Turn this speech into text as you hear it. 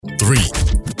3,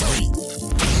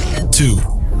 2, 1.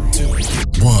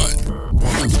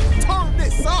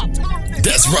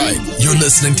 That's right. You're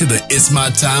listening to the It's My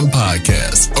Time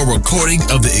podcast, a recording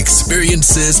of the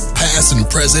experiences, past and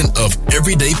present, of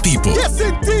everyday people. Yes,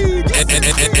 indeed.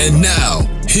 And now,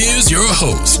 here's your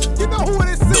host, You know who it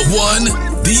is. the one,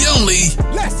 the only,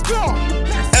 Let's go.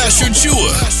 Asher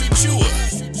Chua.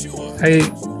 Hey,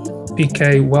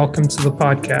 PK, welcome to the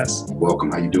podcast.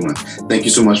 Welcome. How you doing? Thank you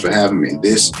so much for having me.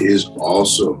 This is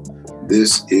awesome.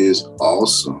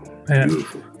 Man.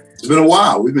 Beautiful. It's been a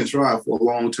while. We've been trying for a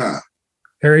long time.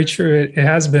 Very true. It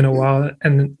has been a while.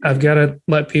 And I've got to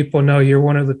let people know you're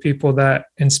one of the people that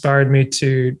inspired me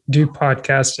to do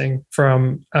podcasting,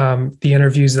 from the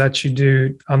interviews that you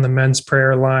do on the Men's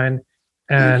Prayer Line,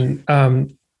 and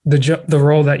the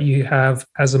role that you have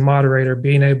as a moderator,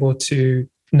 being able to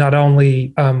not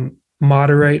only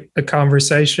moderate a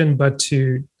conversation, but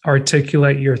to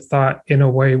articulate your thought in a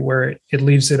way where it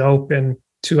leaves it open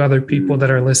to other people that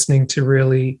are listening to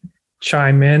really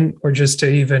chime in, or just to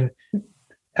even,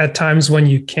 at times when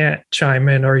you can't chime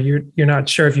in, or you're not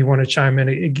sure if you want to chime in,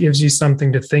 it gives you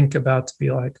something to think about, to be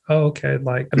like, oh, okay,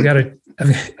 like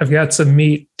I've got some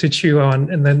meat to chew on.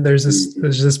 And then there's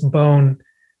this bone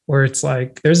where it's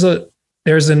like, there's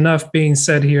enough being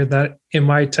said here that it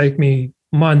might take me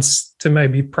months to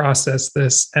maybe process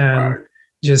this, and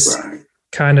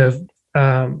kind of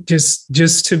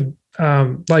just to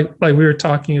like we were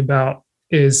talking about,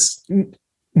 is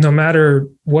no matter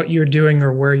what you're doing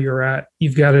or where you're at,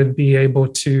 you've got to be able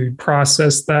to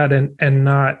process that and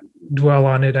not dwell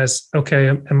on it as, okay,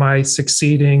 am I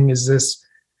succeeding? Is this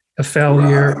a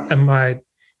failure? Am I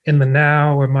in the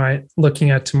now? Am I looking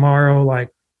at tomorrow? Like,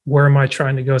 where am I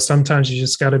trying to go? Sometimes you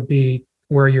just got to be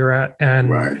where you're at.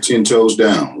 And 10 toes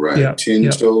down, right? Yeah, 10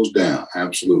 toes down.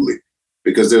 Absolutely.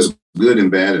 Because there's good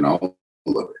and bad in all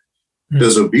of it.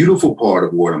 There's a beautiful part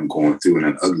of what I'm going through and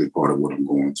an ugly part of what I'm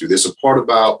going through. There's a part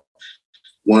about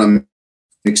what I'm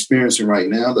experiencing right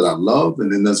now that I love,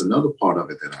 and then there's another part of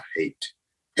it that I hate.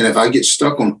 And if I get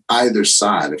stuck on either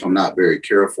side, if I'm not very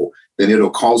careful, then it'll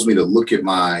cause me to look at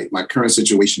my current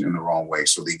situation in the wrong way.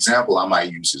 So the example I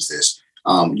might use is this.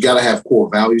 You got to have core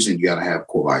values and you got to have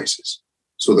core vices.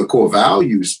 So the core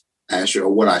values, Asher, are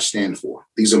what I stand for.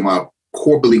 These are my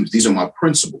core beliefs. These are my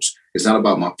principles. It's not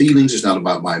about my feelings. It's not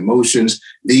about my emotions.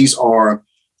 These are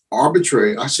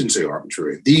arbitrary. I shouldn't say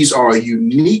arbitrary. These are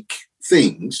unique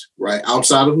things, right,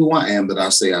 outside of who I am, that I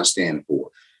say I stand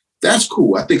for. That's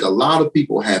cool. I think a lot of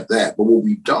people have that. But what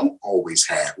we don't always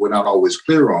have, we're not always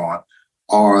clear on,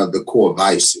 are the core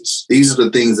vices. These are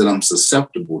the things that I'm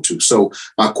susceptible to. So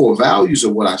my core values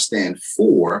are what I stand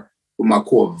for, but my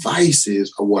core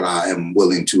vices are what I am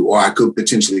willing to, or I could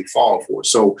potentially fall for.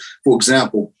 So, for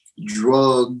example,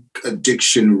 drug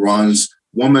addiction runs,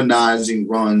 womanizing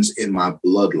runs in my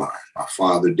bloodline. My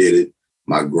father did it.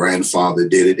 My grandfather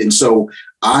did it. And so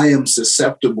I am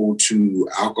susceptible to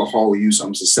alcohol use.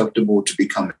 I'm susceptible to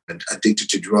becoming addicted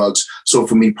to drugs. So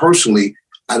for me personally,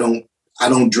 I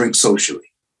don't drink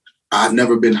socially. I've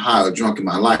never been high or drunk in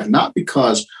my life, not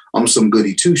because I'm some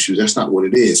goody two-shoes. That's not what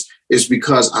it is. It's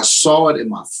because I saw it in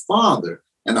my father,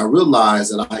 and I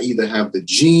realized that I either have the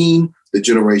gene, the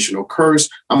generational curse,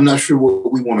 I'm not sure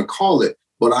what we want to call it,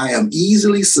 but I am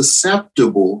easily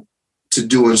susceptible to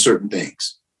doing certain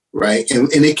things, right? And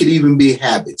it could even be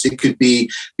habits. It could be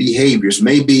behaviors.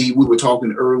 Maybe we were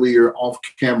talking earlier off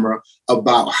camera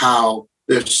about how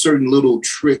there's certain little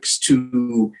tricks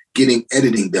to getting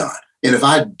editing done. And if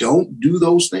I don't do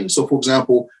those things, so for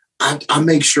example, I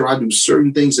make sure I do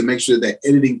certain things to make sure that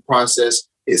editing process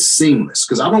is seamless,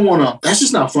 because I don't want to, that's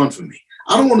just not fun for me.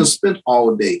 I don't want to spend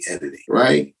all day editing,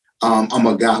 right? I'm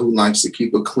a guy who likes to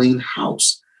keep a clean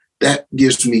house. That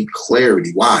gives me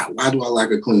clarity. Why? Why do I like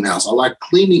a clean house? I like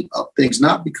cleaning up things,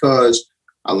 not because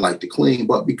I like to clean,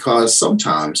 but because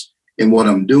sometimes in what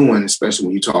I'm doing, especially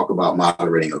when you talk about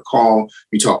moderating a call,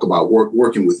 you talk about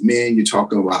working with men, you're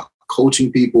talking about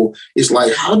coaching people, it's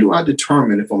like, how do I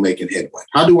determine if I'm making headway?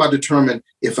 How do I determine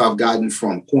if I've gotten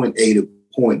from point A to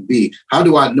point B? How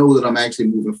do I know that I'm actually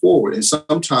moving forward? And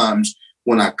sometimes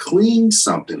when I clean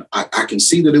something, I can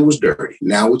see that it was dirty.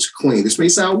 Now it's clean. This may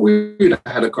sound weird. I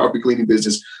had a carpet cleaning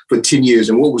business for 10 years.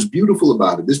 And what was beautiful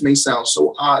about it, this may sound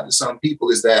so odd to some people,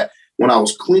 is that when I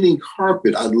was cleaning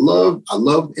carpet, I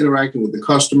loved interacting with the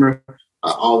customer.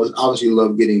 I obviously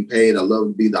love getting paid. I love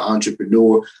to be the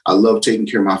entrepreneur. I love taking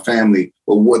care of my family.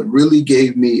 But what really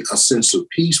gave me a sense of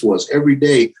peace was every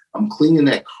day I'm cleaning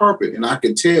that carpet, and I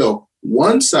could tell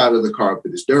one side of the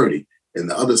carpet is dirty and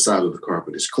the other side of the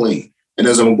carpet is clean. And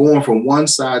as I'm going from one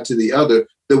side to the other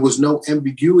There was no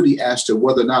ambiguity as to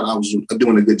whether or not I was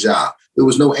doing a good job. There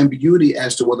was no ambiguity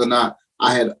as to whether or not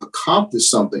I had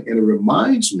accomplished something. And it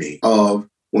reminds me of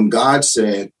when God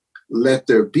said, let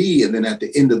there be. And then at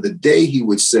the end of the day, he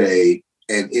would say,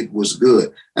 and it was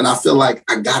good. And I feel like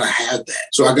I got to have that.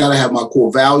 So I got to have my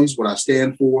core values, what I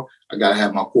stand for. I got to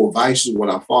have my core vices, what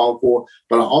I fall for.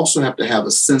 But I also have to have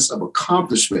a sense of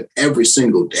accomplishment every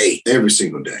single day.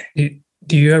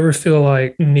 Do you ever feel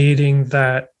like needing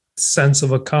that sense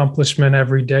of accomplishment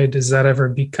every day? Does that ever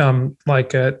become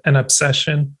like an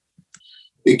obsession?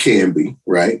 It can be,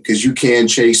 right? Because you can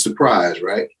chase the prize,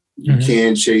 right? You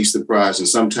can chase the prize. And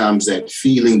sometimes that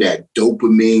feeling, that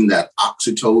dopamine, that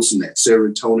oxytocin, that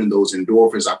serotonin, those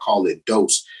endorphins, I call it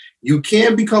dose. You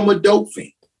can become a dope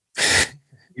fiend.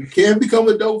 You can become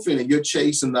a dope fiend, and you're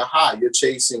chasing the high. You're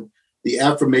chasing the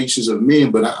affirmations of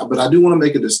men. But I do want to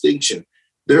make a distinction.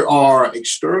 There are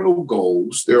external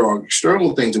goals. There are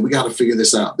external things, and we got to figure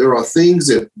this out. There are things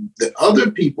that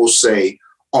other people say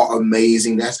are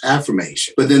amazing. That's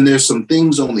affirmation. But then there's some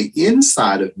things on the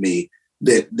inside of me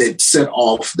that set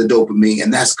off the dopamine,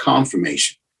 and that's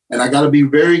confirmation. And I got to be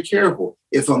very careful.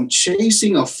 If I'm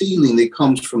chasing a feeling that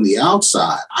comes from the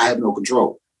outside, I have no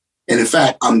control. And in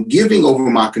fact, I'm giving over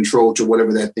my control to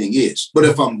whatever that thing is. But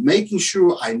if I'm making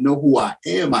sure I know who I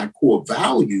am, my core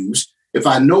values, if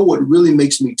I know what really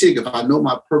makes me tick, if I know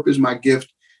my purpose, my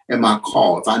gift, and my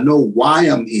call, if I know why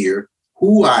I'm here,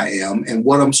 who I am, and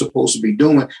what I'm supposed to be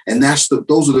doing, and those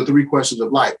are the three questions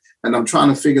of life. And I'm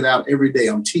trying to figure it out every day.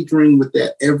 I'm tinkering with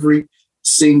that every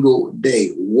single day.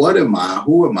 What am I?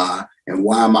 Who am I? And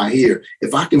why am I here?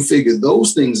 If I can figure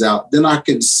those things out, then I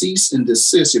can cease and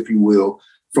desist, if you will,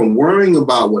 from worrying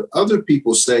about what other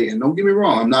people say. And don't get me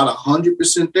wrong, I'm not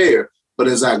 100% there. But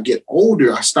as I get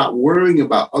older, I stop worrying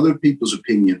about other people's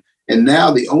opinion. And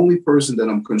now the only person that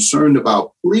I'm concerned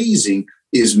about pleasing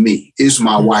is me, is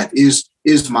my wife, is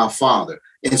my father.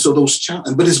 And so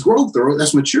but it's growth, though.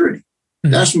 That's maturity.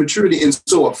 That's maturity. And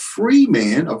so a free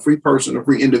man, a free person, a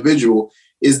free individual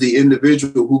is the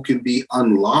individual who can be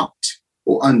unlocked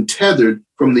or untethered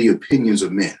from the opinions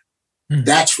of men.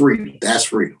 That's freedom. That's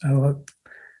freedom.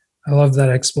 I love that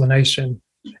explanation.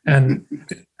 And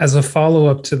as a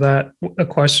follow-up to that, a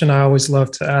question I always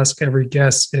love to ask every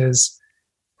guest is,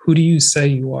 who do you say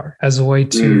you are? As a way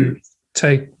to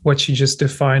take what you just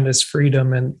defined as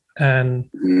freedom and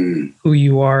who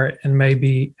you are, and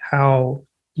maybe how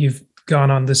you've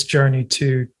gone on this journey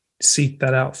to seek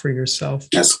that out for yourself.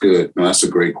 That's good. No, that's a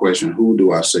great question. Who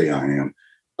do I say I am?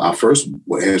 I first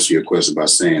will answer your question by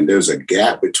saying there's a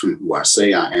gap between who I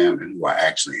say I am and who I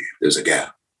actually am. There's a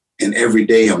gap. And every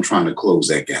day I'm trying to close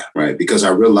that gap, right? Because I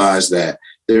realize that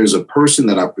there's a person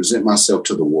that I present myself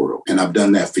to the world. And I've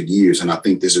done that for years. And I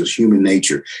think this is human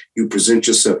nature. You present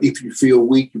yourself. If you feel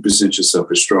weak, you present yourself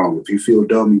as strong. If you feel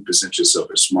dumb, you present yourself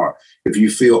as smart. If you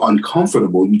feel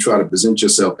uncomfortable, you try to present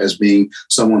yourself as being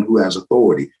someone who has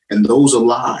authority. And those are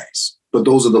lies. But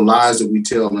those are the lies that we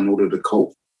tell in order to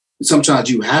cope. Sometimes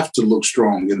you have to look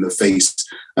strong in the face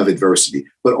of adversity.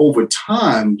 But over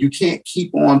time, you can't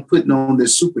keep on putting on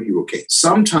this superhero cape.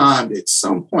 Sometime at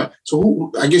some point.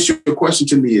 So I guess your question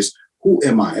to me is, who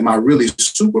am I? Am I really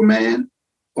Superman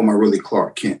or am I really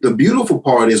Clark Kent? The beautiful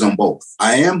part is I'm both.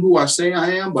 I am who I say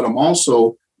I am, but I'm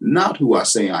also not who I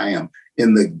say I am.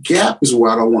 And the gap is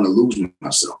where I don't want to lose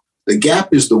myself. The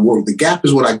gap is the work. The gap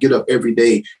is what I get up every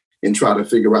day and try to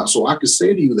figure out. So I could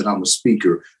say to you that I'm a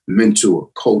speaker,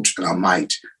 mentor, coach, and I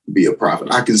might be a prophet.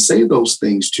 I can say those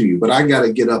things to you, but I got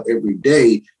to get up every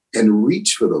day and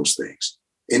reach for those things.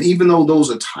 And even though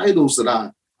those are titles that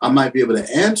I might be able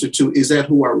to answer to, is that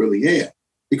who I really am?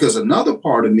 Because another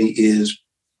part of me is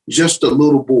just a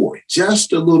little boy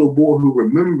who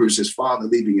remembers his father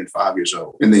leaving at 5 years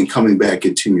old and then coming back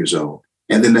at 10 years old.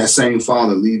 And then that same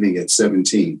father leaving at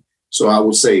 17. So I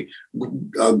would say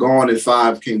gone at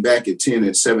 5, came back at 10,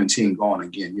 at 17, gone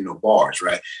again, bars,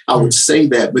 right? I would say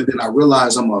that, but then I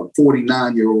realize I'm a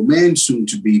 49-year-old man soon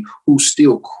to be who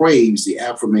still craves the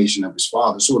affirmation of his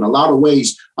father. So in a lot of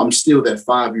ways, I'm still that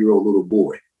 5-year-old little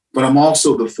boy, but I'm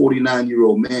also the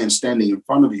 49-year-old man standing in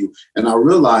front of you. And I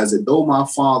realize that though my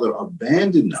father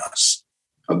abandoned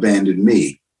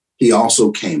me, he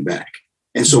also came back.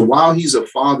 And so while he's a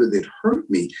father that hurt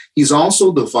me, he's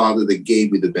also the father that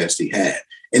gave me the best he had.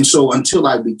 And so until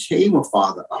I became a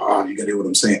father, you got to hear what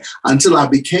I'm saying. Until I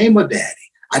became a daddy,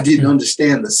 I didn't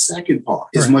understand the second part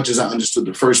as much as I understood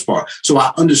the first part. So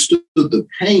I understood the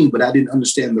pain, but I didn't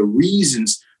understand the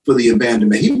reasons for the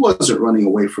abandonment. He wasn't running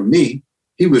away from me.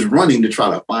 He was running to try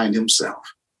to find himself.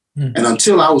 And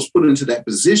until I was put into that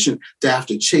position to have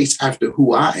to chase after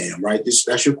who I am, right?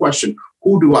 That's your question.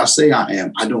 Who do I say I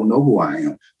am? I don't know who I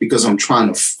am because I'm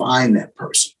trying to find that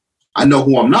person. I know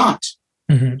who I'm not.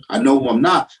 Mm-hmm. I know who I'm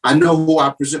not. I know who I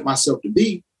present myself to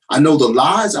be. I know the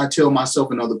lies I tell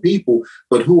myself and other people,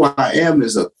 but who I am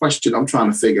is a question I'm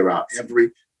trying to figure out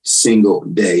every single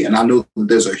day. And I know that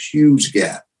there's a huge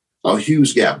gap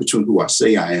between who I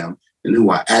say I am and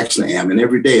who I actually am. And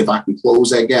every day, if I can close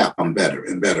that gap, I'm better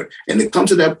and better. And it comes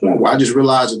to that point where I just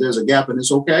realize that there's a gap and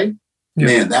it's okay. Yeah.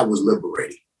 Man, that was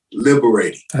liberating.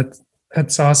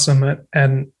 That's awesome.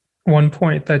 And one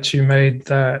point that you made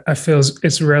that I feel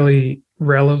is really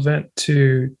relevant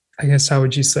to, I guess, how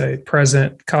would you say,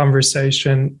 present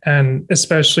conversation, and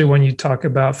especially when you talk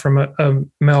about from a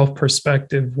male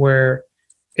perspective, where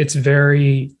it's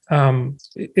very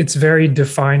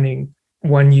defining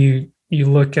when you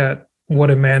look at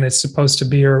what a man is supposed to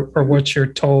be, or what you're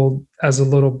told as a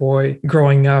little boy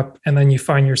growing up, and then you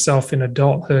find yourself in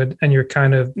adulthood and you're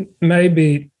kind of,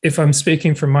 maybe if I'm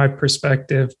speaking from my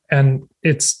perspective, and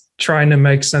it's trying to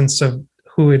make sense of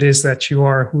who it is that you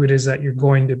are, who it is that you're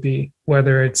going to be,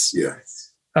 whether it's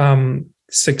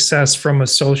success from a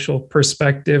social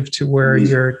perspective to where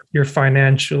you're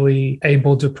financially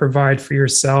able to provide for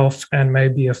yourself and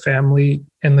maybe a family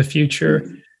in the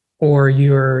future, or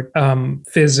you're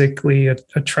physically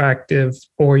attractive,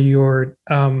 or you're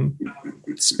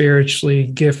spiritually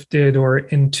gifted or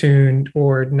in tune,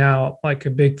 or now like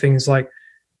a big things like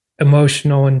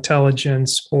emotional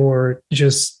intelligence, or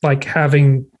just like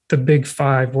having the big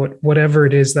five, whatever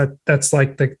it is that's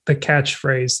like the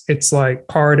catchphrase. It's like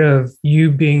part of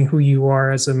you being who you are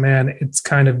as a man. It's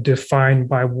kind of defined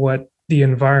by what the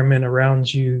environment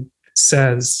around you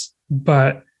says.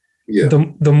 But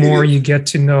the more you get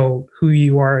to know who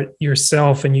you are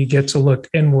yourself, and you get to look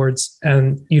inwards,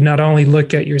 and you not only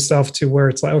look at yourself to where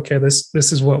it's like, okay, this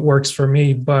is what works for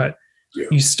me, but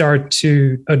you start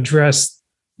to address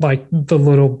like the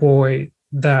little boy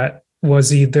that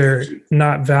was either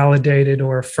not validated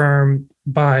or affirmed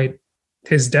by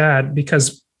his dad,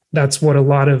 because that's what a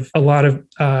lot of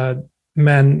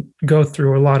men go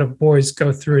through, a lot of boys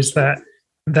go through, is that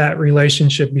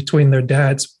relationship between their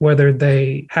dads, whether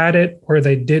they had it or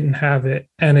they didn't have it.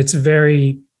 And it's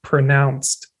very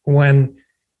pronounced when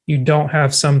you don't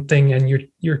have something and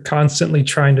you're constantly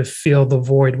trying to fill the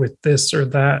void with this or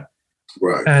that.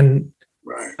 Right. And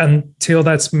until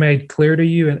that's made clear to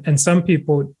you, and some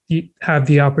people have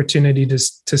the opportunity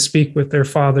to speak with their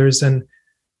fathers and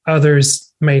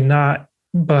others may not,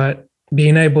 but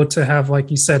being able to have,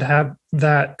 like you said, have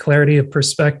that clarity of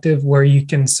perspective where you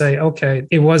can say, okay,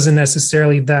 it wasn't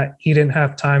necessarily that he didn't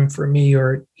have time for me,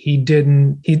 or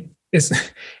it's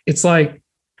like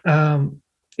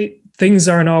things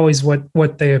aren't always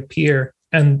what they appear.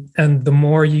 And the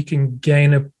more you can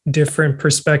gain a different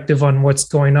perspective on what's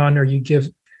going on, or you give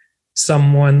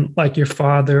someone like your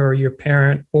father or your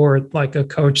parent or like a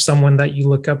coach, someone that you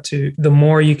look up to, the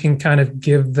more you can kind of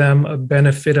give them a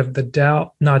benefit of the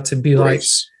doubt, not to be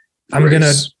Grace.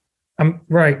 Grace. I'm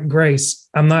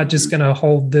not just going to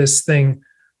hold this thing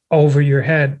over your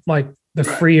head. Like the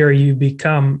freer you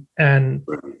become. And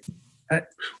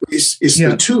it's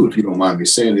the two, if you don't mind me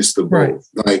saying, it's the both.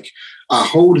 Like I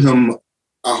hold him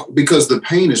because the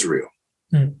pain is real.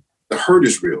 The hurt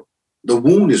is real. The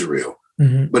wound is real.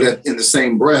 But in the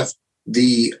same breath,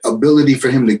 the ability for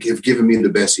him to have given me the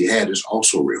best he had is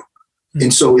also real.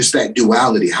 And so it's that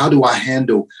duality. How do I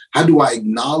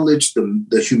acknowledge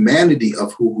the humanity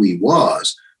of who he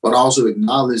was, but also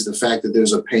acknowledge the fact that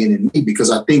there's a pain in me?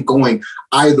 Because I think going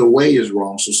either way is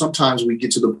wrong. So sometimes we get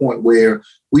to the point where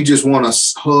we just want to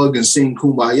hug and sing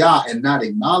Kumbaya and not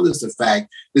acknowledge the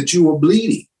fact that you were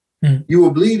bleeding. You were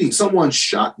bleeding. Someone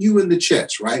shot you in the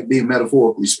chest, right? Being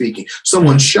metaphorically speaking,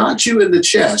 someone shot you in the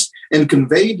chest and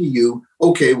conveyed to you,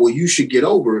 okay, well, you should get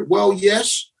over it. Well,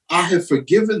 yes, I have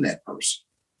forgiven that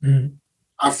person.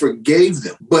 I forgave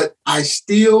them, but I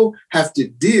still have to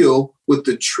deal with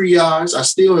the triage. I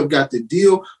still have got to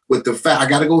deal with the fact I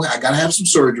got to have some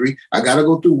surgery. I got to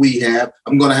go through rehab.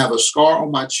 I'm going to have a scar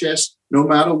on my chest no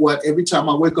matter what. Every time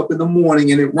I wake up in the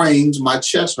morning and it rains, my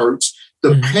chest hurts.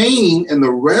 The pain and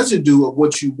the residue of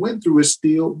what you went through is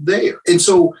still there. And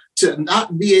so to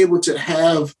not be able to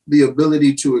have the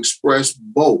ability to express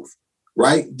both,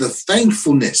 right? The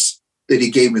thankfulness that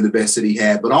he gave me the best that he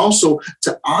had, but also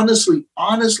to honestly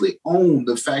own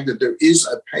the fact that there is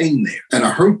a pain there and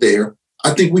a hurt there.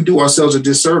 I think we do ourselves a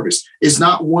disservice. It's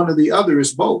not one or the other,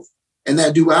 it's both. And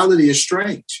that duality is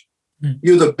strange.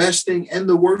 You're the best thing and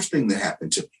the worst thing that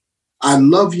happened to me. I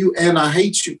love you and I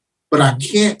hate you. But I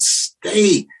can't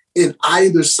stay in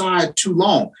either side too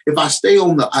long. If I stay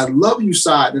on the I love you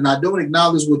side and I don't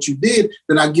acknowledge what you did,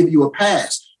 then I give you a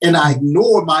pass. and I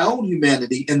ignore my own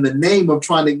humanity in the name of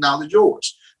trying to acknowledge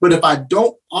yours. But if I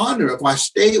don't honor, if I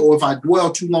stay or if I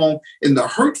dwell too long in the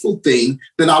hurtful thing,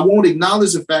 then I won't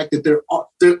acknowledge the fact that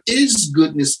there is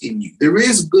goodness in you. There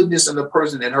is goodness in the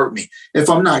person that hurt me.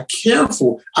 If I'm not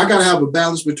careful, I got to have a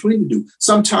balance between the two.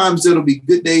 Sometimes there'll be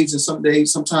good days and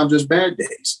sometimes there's bad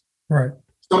days. Right.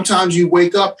 Sometimes you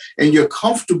wake up and you're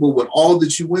comfortable with all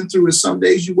that you went through. And some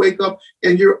days you wake up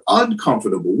and you're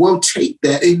uncomfortable. Well, take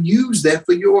that and use that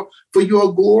for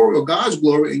your glory or God's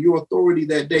glory and your authority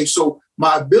that day. So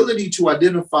my ability to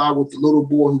identify with the little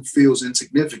boy who feels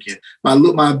insignificant,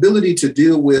 my ability to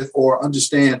deal with or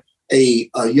understand a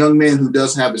young man who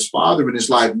doesn't have his father in his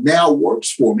life now works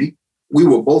for me. We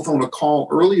were both on a call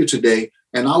earlier today,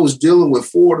 and I was dealing with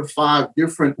 4 to 5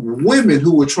 different women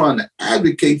who were trying to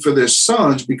advocate for their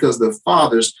sons because their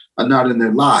fathers are not in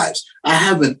their lives. I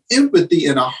have an empathy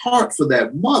and a heart for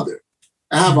that mother.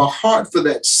 I have a heart for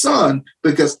that son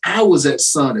because I was that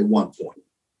son at one point.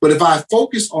 But if I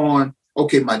focus on,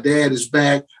 okay, my dad is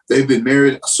back, they've been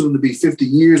married soon to be 50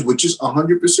 years, which is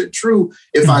 100% true.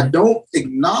 If I don't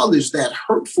acknowledge that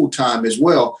hurtful time as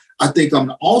well, I think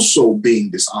I'm also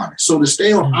being dishonest. So to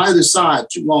stay on either side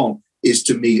too long is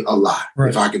to me a lie,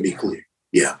 if I can be clear.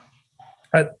 Yeah.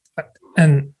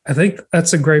 And I think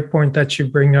that's a great point that you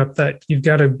bring up, that you've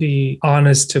got to be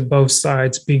honest to both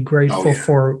sides, be grateful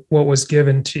for what was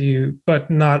given to you, but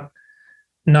not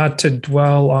to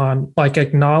dwell on, like,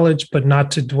 acknowledge, but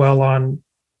not to dwell on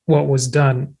what was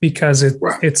done, because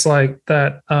it's like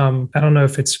that. I don't know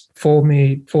if it's fool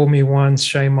me once,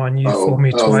 shame on you, fool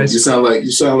me twice. You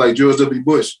sound like George W.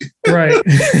 Bush. Right.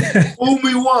 Fool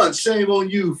me once, shame on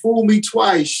you. Fool me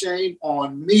twice, shame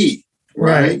on me.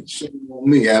 Right. Shame on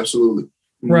me. Absolutely.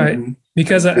 Right.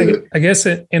 Because I guess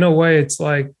in a way, it's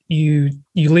like you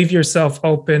leave yourself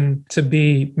open to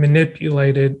be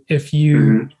manipulated if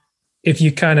you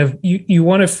kind of, you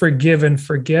want to forgive and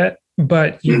forget,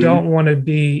 but you don't want to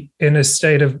be in a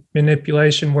state of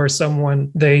manipulation where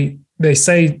someone, they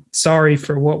say sorry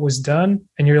for what was done.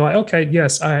 And you're like, okay,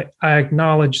 yes, I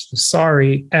acknowledge the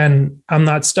sorry and I'm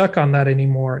not stuck on that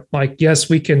anymore. Like, yes,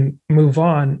 we can move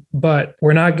on, but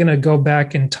we're not going to go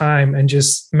back in time and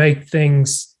just make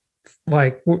things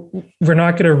like, we're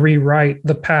not going to rewrite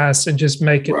the past and just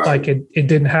make it like it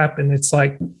didn't happen. It's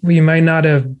like, we may not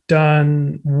have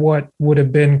done what would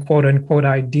have been quote unquote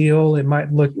ideal. It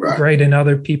might look great in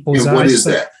other people's eyes. What is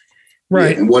that?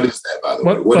 Right. Yeah, and what is that, by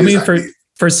the way?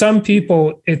 For some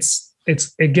people, it's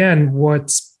again,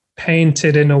 what's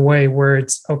painted in a way where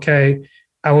it's, okay,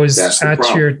 I was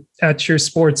at your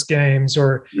sports games,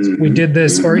 or we did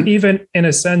this, or even in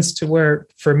a sense to where,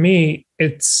 for me,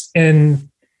 it's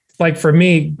in, like, for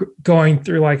me, going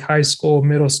through like high school,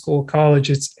 middle school,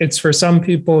 college, it's for some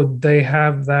people, they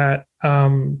have that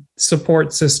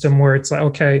support system where it's like,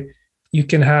 okay, you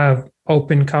can have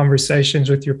open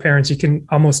conversations with your parents. You can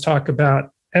almost talk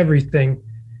about everything.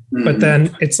 But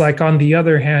then it's like, on the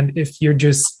other hand, if you're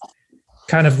just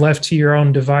kind of left to your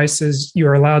own devices,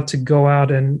 you're allowed to go out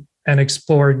and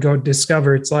explore, go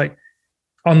discover. It's like,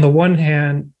 on the one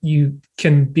hand, you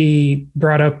can be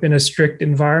brought up in a strict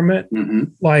environment,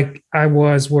 like I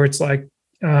was, where it's like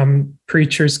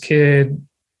preacher's kid.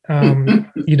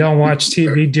 You don't watch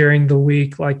TV during the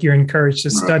week. Like, you're encouraged to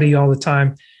study all the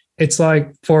time. It's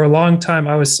like, for a long time,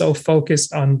 I was so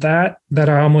focused on that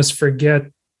I almost forget.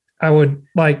 I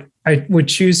would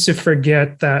choose to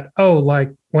forget that,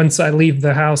 like, once I leave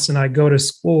the house and I go to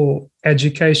school,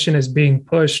 education is being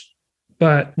pushed.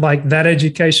 But like, that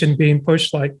education being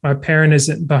pushed, like, my parent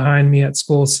isn't behind me at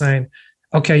school saying,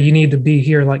 okay, you need to be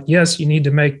here. Like, yes, you need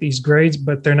to make these grades,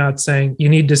 but they're not saying you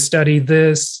need to study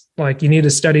this. Like, you need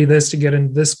to study this to get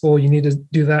into this school. You need to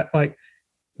do that. Like,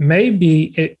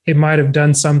 maybe it might have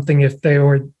done something if they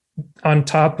were on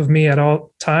top of me at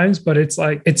all times, but it's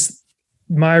like, it's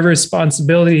my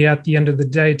responsibility at the end of the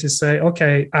day to say,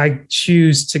 okay, I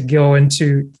choose to go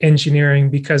into engineering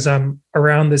because I'm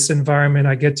around this environment.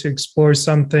 I get to explore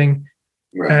something.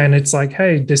 And it's like,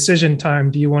 hey, decision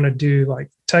time. Do you want to do like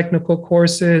technical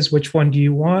courses? Which one do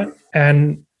you want?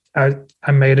 And I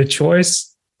made a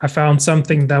choice. I found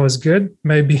something that was good.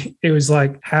 Maybe it was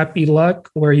like happy luck,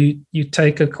 where you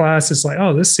take a class. It's like,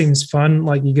 oh, this seems fun.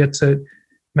 Like, you get to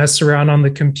mess around on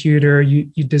the computer, you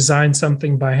design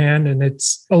something by hand. And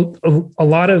it's a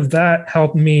lot of that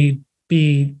helped me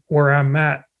be where I'm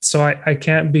at. So I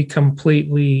can't be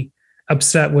completely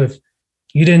upset with,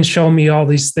 you didn't show me all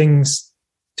these things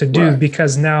to do,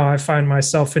 because now I find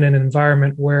myself in an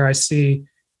environment where I see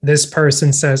this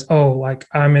person says, oh, like,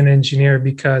 I'm an engineer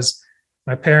because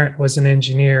my parent was an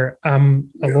engineer. I'm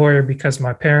a lawyer because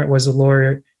my parent was a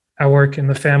lawyer. I work in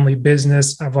the family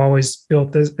business. I've always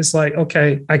built this. It's like,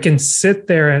 okay, I can sit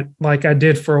there like I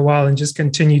did for a while and just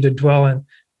continue to dwell in,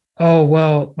 oh,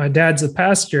 well, my dad's a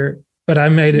pastor, but I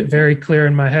made it very clear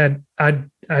in my head, I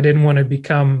didn't want to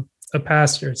become a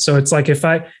pastor. So it's like, if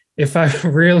I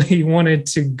really wanted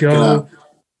to go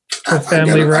the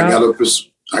family route.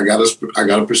 I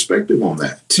got a perspective on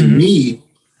that. To me,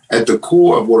 at the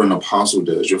core of what an apostle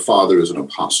does, your father is an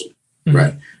apostle,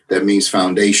 right? That means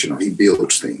foundational. He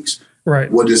builds things. Right.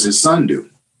 What does his son do?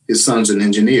 His son's an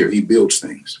engineer. He builds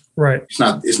things. Right. It's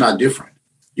not different.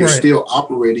 You're still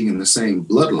operating in the same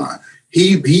bloodline.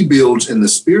 He builds in the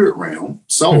spirit realm,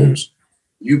 souls.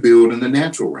 You build in the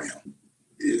natural realm.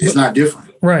 It's not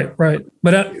different. Right.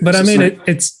 But I mean,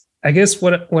 it's I guess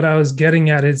what I was getting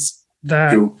at is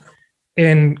that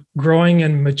in growing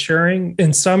and maturing,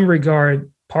 in some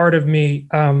regard, part of me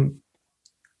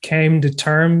came to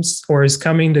terms or is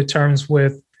coming to terms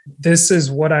with, this is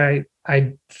what I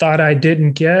thought I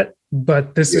didn't get,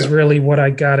 but this is really what I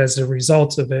got as a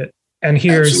result of it. And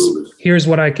here's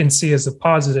what I can see as a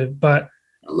positive, but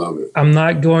I love it. I'm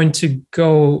not going to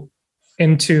go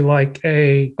into like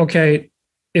okay,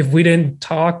 if we didn't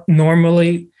talk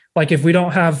normally, like if we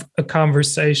don't have a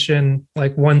conversation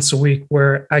like once a week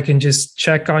where I can just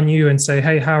check on you and say,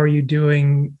 hey, how are you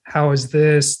doing? How is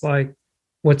this? Like,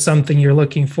 what's something you're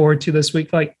looking forward to this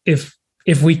week? Like if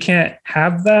we can't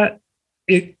have that,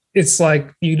 it's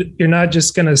like you're not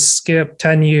just going to skip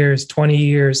 10 years, 20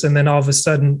 years, and then all of a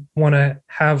sudden want to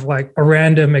have like a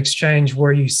random exchange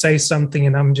where you say something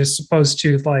and I'm just supposed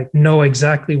to like know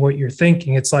exactly what you're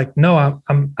thinking. It's like, no,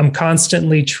 I'm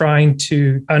constantly trying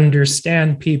to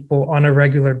understand people on a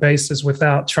regular basis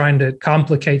without trying to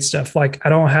complicate stuff. Like I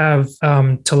don't have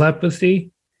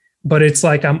telepathy, but it's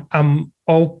like I'm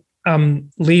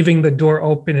leaving the door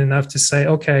open enough to say,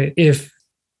 okay, if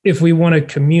we want to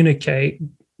communicate,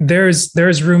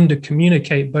 there's room to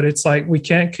communicate, but it's like we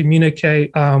can't communicate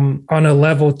on a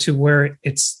level to where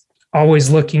it's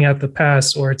always looking at the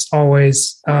past or it's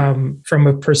always from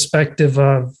a perspective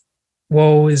of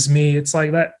woe is me. It's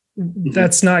like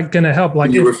that's not going to help.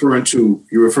 Like you're referring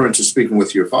to speaking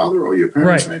with your father or your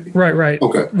parents, maybe? Right.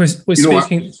 Okay. We're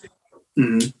speaking.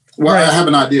 Well, I have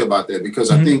an idea about that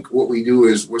because I think what we do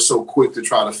is we're so quick to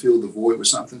try to fill the void with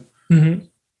something.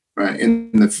 Right.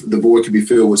 And the void can be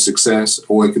filled with success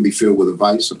or it can be filled with a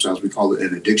vice. Sometimes we call it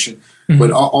an addiction.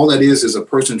 But all that is a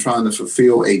person trying to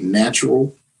fulfill a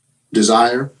natural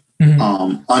desire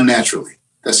unnaturally.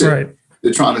 That's it. Right.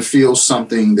 They're trying to feel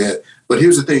something but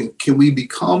here's the thing. Can we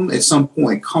become at some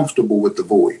point comfortable with the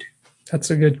void? That's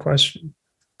a good question.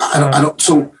 I don't.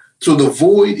 So the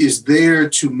void is there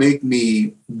to make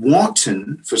me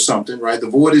wanton for something, right? The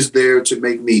void is there to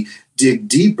make me dig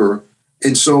deeper.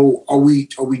 And so are we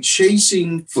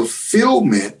chasing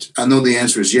fulfillment? I know the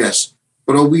answer is yes,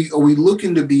 but are we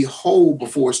looking to be whole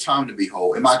before it's time to be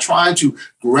whole? Am I trying to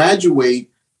graduate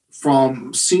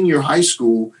from senior high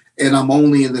school and I'm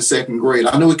only in the second grade?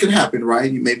 I know it can happen, right?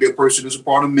 You may be a person who's a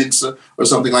part of Mensa or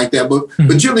something like that, but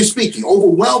generally speaking,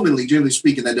 generally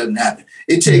speaking, that doesn't happen.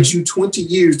 It takes you 20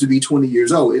 years to be 20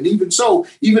 years old. And even so,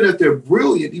 even if they're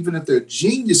brilliant, even if they're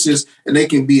geniuses and they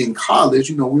can be in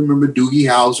college, we remember Doogie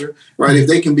Howser, right? If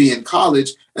they can be in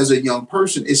college as a young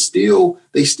person, they still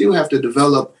have to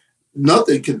develop.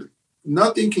 Nothing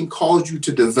can cause you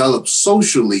to develop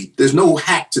socially. There's no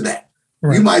hack to that.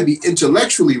 Right. You might be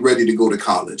intellectually ready to go to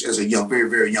college as a very,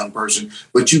 very young person,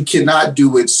 but you cannot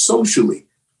do it socially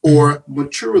or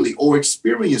maturely or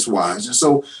experience-wise. And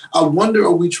so I wonder,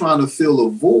 are we trying to fill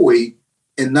a void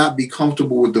and not be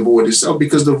comfortable with the void itself?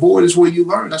 Because the void is where you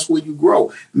learn. That's where you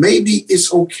grow. Maybe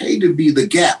it's okay to be the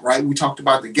gap, right? We talked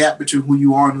about the gap between who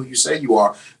you are and who you say you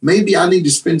are. Maybe I need to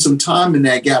spend some time in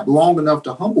that gap long enough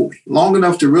to humble me, long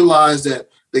enough to realize that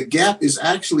the gap is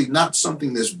actually not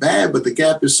something that's bad, but the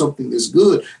gap is something that's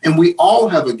good. And we all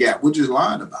have a gap. We're just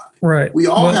lying about it. Right. We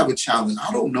all have a challenge.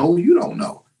 I don't know. You don't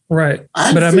know. Right. I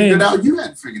hadn't figured it out. You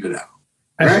hadn't figured it out.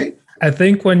 Right. I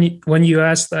think when you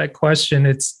ask that question,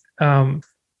 it's,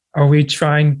 are we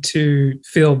trying to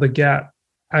fill the gap?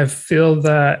 I feel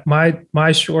that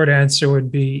my short answer would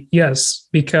be yes,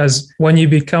 because when you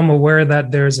become aware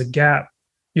that there's a gap,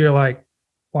 you're like,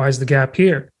 why is the gap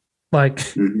here? Like,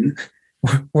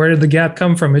 where did the gap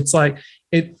come from? It's like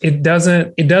it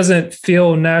doesn't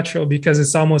feel natural because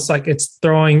it's almost like it's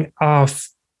throwing off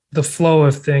the flow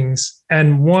of things.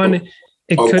 And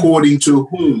according to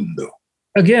whom though?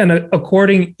 Again,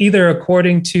 according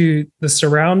to the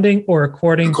surrounding or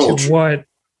according to what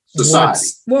society.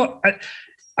 Well,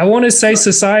 I want to say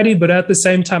society, but at the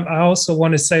same time, I also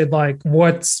want to say like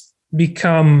what's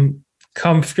become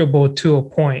comfortable to a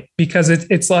point, because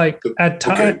it's like at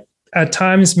times. at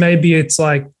times, maybe it's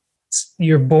like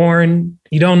you're born,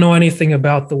 you don't know anything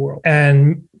about the world.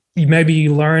 And maybe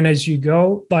you learn as you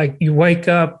go, like you wake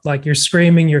up, like you're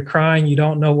screaming, you're crying, you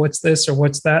don't know what's this or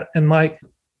what's that. And like,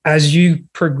 as you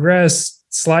progress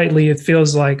slightly, it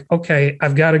feels like, okay,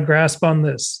 I've got a grasp on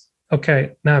this.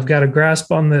 Okay, now I've got a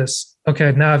grasp on this.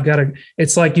 Okay, now I've got to,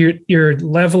 it's like you're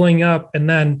leveling up. And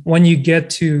then when you get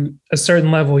to a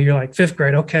certain level, you're like 5th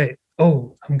grade. Okay,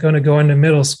 oh, I'm going to go into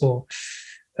middle school.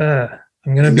 I'm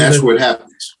going to be. That's where it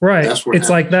happens. Right. It's happens.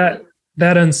 Like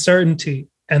that uncertainty.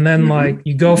 And then like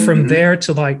you go from there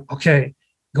to like, okay,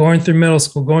 going through middle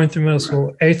school,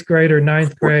 8th grade or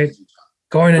 9th grade,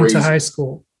 going into high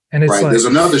school. And it's like, there's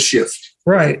another shift.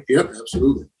 Right. Yep,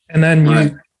 absolutely. And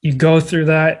then you go through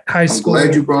that high school. I'm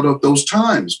glad you brought up those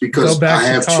times because I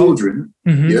have children.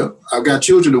 Yeah, I've got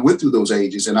children that went through those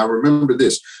ages. And I remember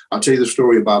this. I'll tell you the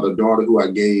story about a daughter who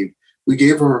we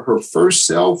gave her her first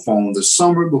cell phone the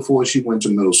summer before she went to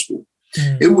middle school.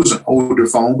 It was an older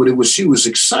phone, but she was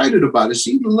excited about it.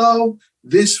 She loved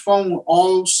this phone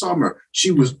all summer.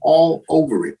 She was all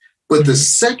over it. But the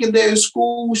second day of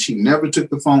school, she never took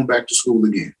the phone back to school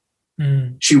again.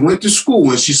 She went to school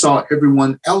and she saw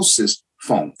everyone else's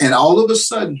phone. And all of a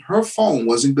sudden, her phone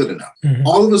wasn't good enough.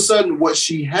 All of a sudden, what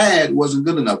she had wasn't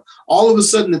good enough. All of a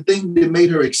sudden, the thing that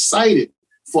made her excited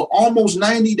for almost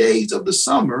 90 days of the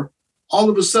summer, all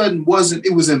of a sudden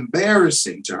it was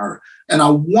embarrassing to her. And I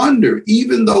wonder,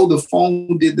 even though the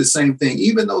phone did the same thing,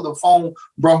 even though the phone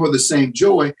brought her the same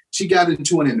joy, she got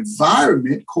into an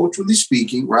environment, culturally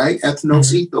speaking, right?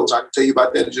 Ethnos, ethos, I can tell you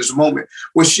about that in just a moment,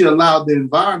 where she allowed the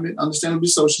environment, understandably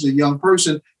so, she's a young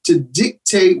person, to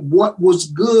dictate what was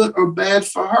good or bad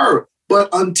for her. But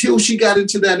until she got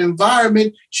into that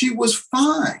environment, she was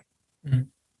fine.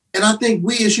 And I think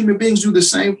we as human beings do the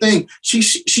same thing. She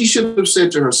should have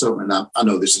said to herself, and I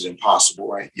know this is impossible,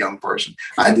 right? Young person.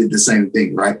 I did the same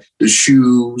thing, right? The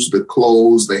shoes, the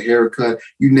clothes, the haircut.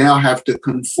 You now have to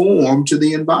conform to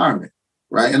the environment,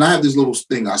 right? And I have this little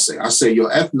thing I say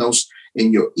your ethnos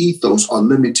and your ethos are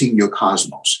limiting your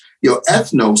cosmos. Your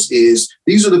ethnos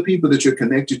these are the people that you're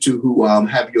connected to who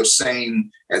have your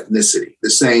same ethnicity,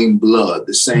 the same blood,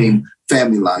 the same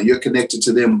family line. You're connected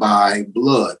to them by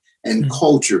blood and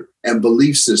culture and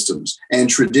belief systems and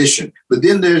tradition. But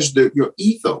then there's your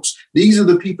ethos. These are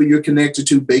the people you're connected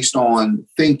to based on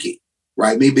thinking,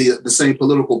 right? Maybe the same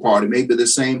political party, maybe the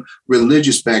same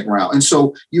religious background. And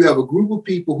so you have a group of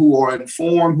people who are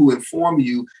informed, who inform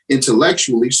you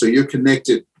intellectually. So you're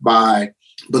connected by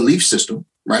belief system,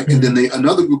 right? And then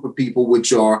another group of people,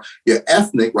 which are your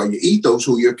ethnic, right? Your ethos,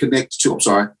 who you're connected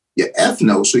to, your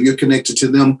ethnos, so you're connected to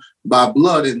them by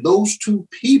blood. And those two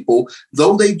people,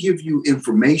 though they give you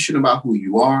information about who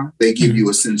you are, they give you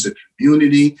a sense of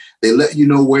community, they let you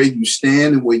know where you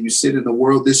stand and where you sit in the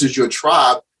world. This is your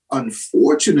tribe.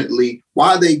 Unfortunately,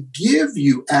 while they give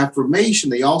you affirmation,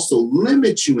 they also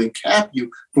limit you and cap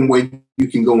you from where you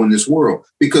can go in this world,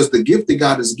 because the gift that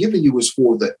God has given you is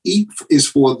for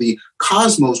the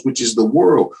cosmos, which is the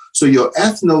world. So your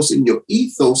ethnos and your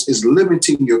ethos is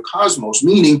limiting your cosmos,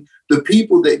 meaning the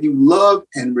people that you love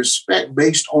and respect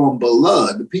based on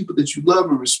blood, the people that you love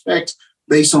and respect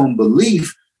based on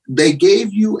belief, they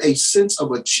gave you a sense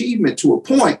of achievement to a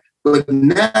point. But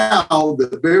now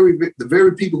the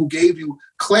very people who gave you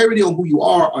clarity on who you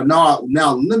are now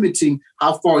limiting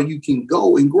how far you can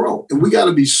go and grow. And we got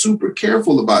to be super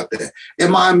careful about that.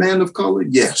 Am I a man of color?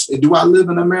 Yes. Do I live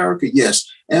in America? Yes.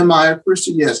 Am I a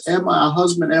Christian? Yes. Am I a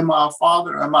husband? Am I a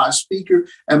father? Am I a speaker?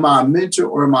 Am I a mentor?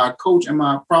 Or am I a coach? Am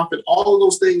I a prophet? All of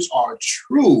those things are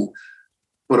true,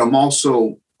 but I'm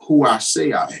also who I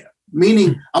say I am.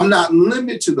 Meaning I'm not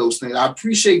limited to those things. I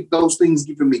appreciate those things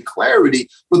giving me clarity,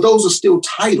 but those are still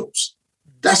titles.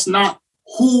 That's not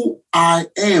who I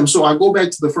am. So I go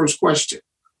back to the first question.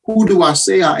 Who do I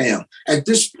say I am? At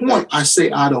this point, I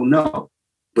say I don't know.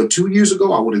 But 2 years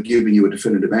ago, I would have given you a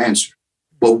definitive answer.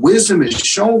 But wisdom has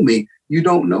shown me you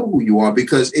don't know who you are,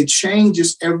 because it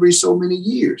changes every so many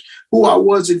years. Who I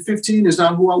was at 15 is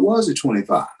not who I was at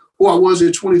 25. Who I was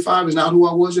at 25 is not who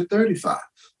I was at 35.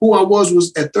 Who I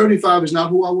was at 35 is not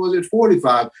who I was at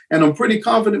 45. And I'm pretty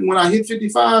confident when I hit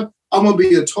 55, I'm going to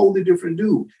be a totally different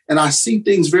dude. And I see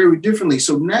things very differently.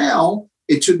 So now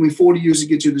it took me 40 years to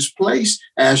get to this place,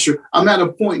 Asher. I'm at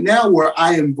a point now where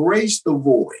I embrace the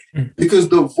void, because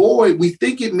the void, we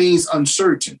think it means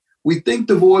uncertain. We think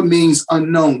the void means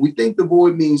unknown. We think the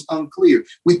void means unclear.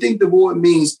 We think the void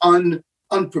means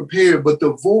unprepared, but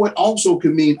the void also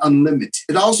can mean unlimited.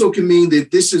 It also can mean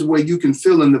that this is where you can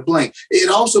fill in the blank. It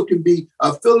also can be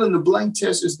a fill in the blank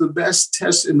test is the best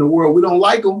test in the world. We don't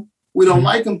like them. We don't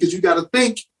like them because you got to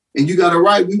think. and you got to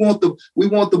write. We want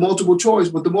the multiple choice,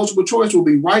 but the multiple choice will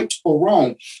be right or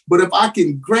wrong. But if I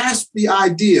can grasp the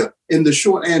idea in the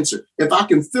short answer, if I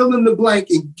can fill in the blank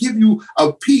and give you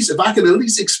a piece, if I can at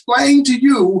least explain to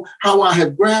you how I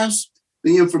have grasped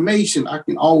the information, I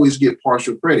can always get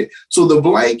partial credit. So the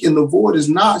blank and the void is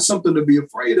not something to be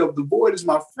afraid of. The void is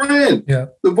my friend. Yeah.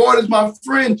 The void is my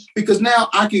friend, because now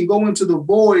I can go into the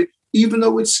void, even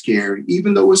though it's scary,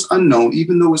 even though it's unknown,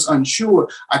 even though it's unsure.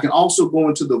 I can also go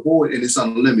into the void and it's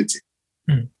unlimited.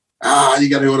 You got to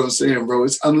hear what I'm saying, bro.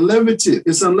 It's unlimited.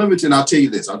 It's unlimited. And I'll tell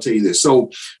you this. So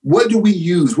what do we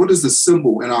use? What is the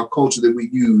symbol in our culture that we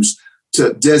use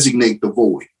to designate the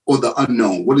void or the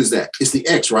unknown? What is that? It's the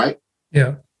X, right?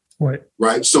 Yeah.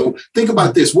 Right. So think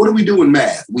about this. What do we do in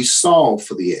math? We solve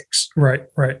for the X. Right.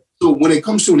 So when it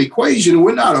comes to an equation,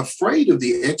 we're not afraid of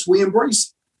the X. We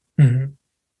embrace it. Mm-hmm.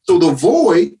 So the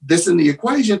void that's in the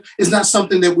equation is not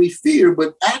something that we fear,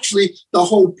 but actually the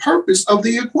whole purpose of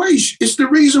the equation. It's the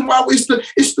reason why it's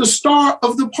the star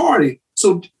of the party.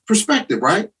 So perspective,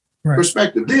 right?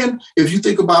 Perspective. Then, if you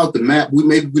think about the map, we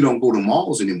don't go to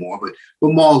malls anymore, but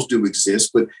malls do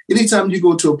exist. But anytime you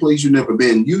go to a place you've never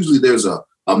been, usually there's a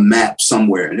map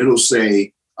somewhere, and it'll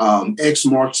say X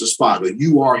marks the spot, or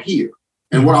you are here.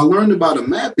 And what I learned about a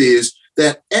map is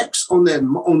that X on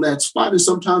that spot is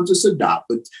sometimes it's a dot,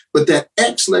 but that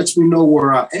X lets me know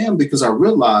where I am, because I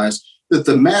realize that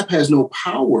the map has no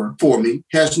power for me,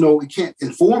 it can't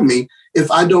inform me if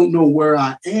I don't know where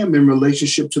I am in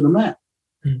relationship to the map.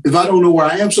 If I don't know where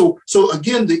I am. So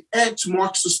again, the X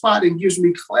marks the spot and gives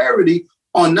me clarity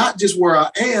on not just where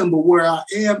I am, but where I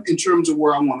am in terms of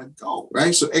where I want to go,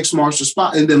 right? So X marks the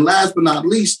spot. And then last but not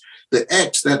least, the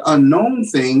X, that unknown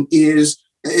thing is,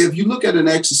 if you look at an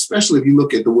X, especially if you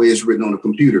look at the way it's written on a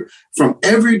computer, from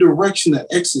every direction that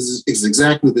X is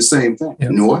exactly the same thing.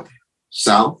 Yep. North,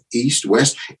 south, east,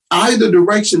 west, either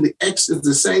direction, the X is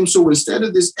the same. So instead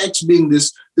of this X being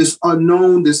this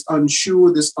unknown, this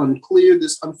unsure, this unclear,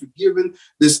 this unforgiven,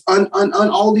 this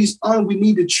all these we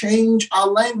need to change our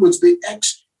language. The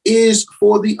X is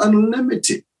for the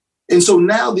unlimited. And so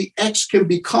now the X can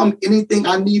become anything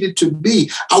I need it to be.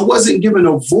 I wasn't given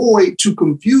a void to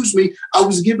confuse me. I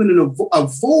was given a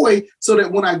void so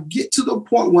that when I get to the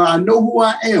point where I know who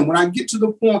I am, when I get to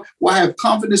the point where I have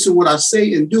confidence in what I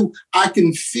say and do, I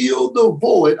can fill the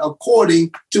void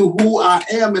according to who I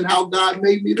am and how God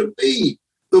made me to be.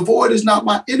 The void is not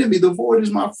my enemy. The void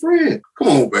is my friend. Come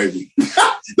on, baby.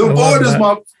 The void is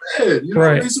my friend. You know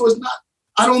what I mean? So it's not,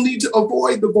 I don't need to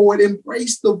avoid the void.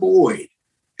 Embrace the void.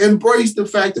 Embrace the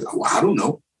fact that, I don't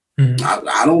know. Mm-hmm.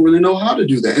 I don't really know how to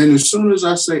do that. And as soon as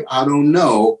I say, I don't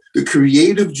know, the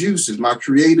creative juices, my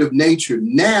creative nature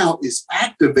now is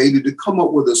activated to come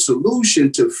up with a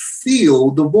solution to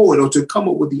fill the void, or to come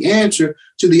up with the answer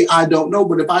to the I don't know.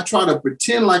 But if I try to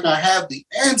pretend like I have the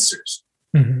answers,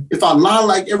 if I lie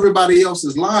like everybody else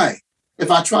is lying, if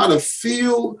I try to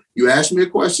feel, you asked me a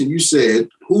question, you said,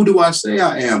 who do I say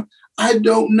I am? I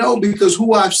don't know, because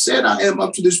who I've said I am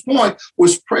up to this point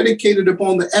was predicated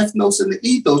upon the ethnos and the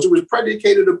ethos. It was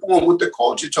predicated upon what the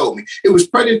culture told me. It was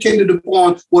predicated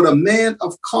upon what a man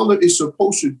of color is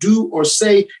supposed to do or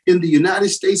say in the United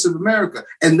States of America.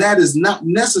 And that is not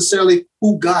necessarily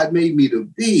who God made me to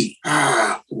be.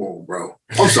 Come on, bro.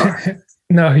 I'm sorry.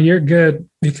 No, you're good,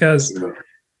 because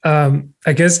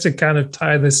I guess to kind of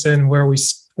tie this in where we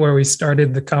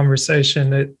started the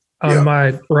conversation, on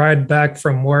my ride back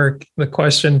from work, the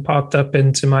question popped up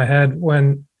into my head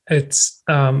when it's,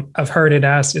 I've heard it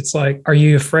asked, it's like, are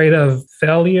you afraid of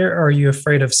failure or are you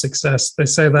afraid of success? They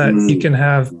say that you can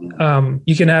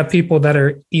have people that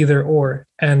are either or.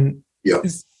 And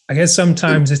I guess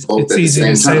sometimes it's easy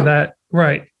to say that,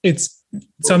 right? It's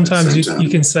sometimes you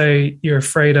can say you're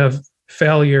afraid of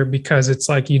failure because it's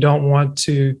like, you don't want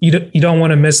to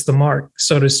miss the mark,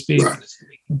 so to speak. Right.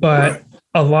 But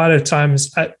a lot of times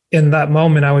in that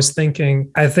moment, I was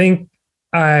thinking, I think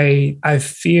I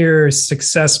fear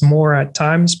success more at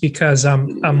times because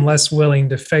I'm less willing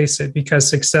to face it, because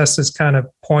success is kind of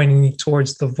pointing me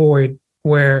towards the void,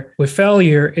 where with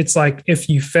failure, it's like, if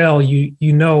you fail, you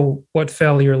know what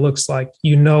failure looks like.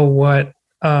 You know what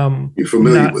you're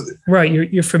familiar with it. Right.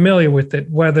 You're familiar with it,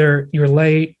 whether you're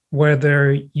late,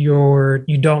 whether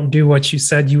you don't do what you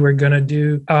said you were going to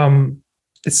do.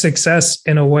 Success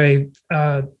in a way,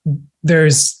 I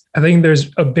think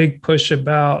there's a big push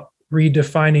about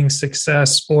redefining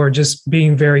success, or just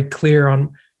being very clear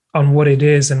on what it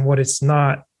is and what it's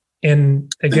not.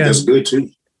 And again, that's good too.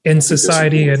 In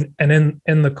society and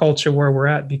in the culture where we're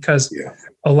at, because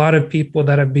a lot of people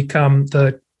that have become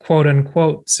the quote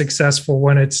unquote successful,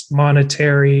 when it's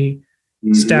monetary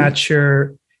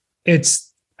stature,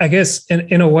 I guess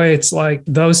in a way, it's like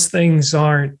those things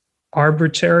aren't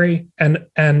arbitrary, and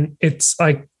it's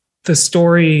like the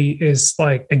story is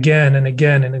like again and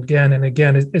again and again and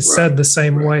again. It's said the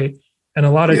same way, and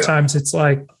a lot of times it's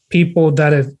like people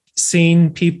that have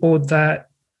seen people that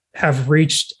have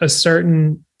reached a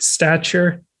certain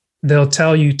stature, they'll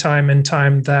tell you time and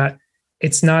time that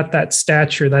it's not that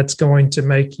stature that's going to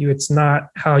make you. It's not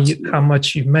how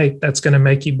much you make that's going to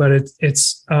make you, but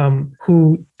it's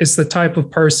who is the type of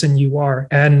person you are.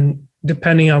 And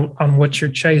depending on what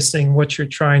you're chasing, what you're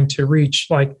trying to reach,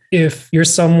 like if you're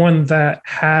someone that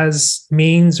has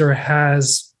means or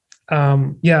has,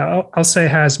 I'll say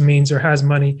has means or has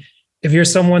money. If you're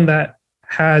someone that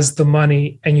has the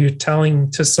money and you're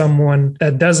telling to someone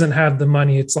that doesn't have the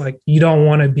money, it's like, you don't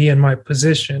want to be in my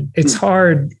position. It's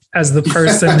hard as the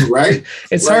person, right?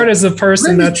 It's hard as the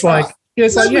person that's try. Like,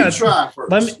 it's let like, me try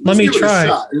first. Let me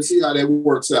try and see how that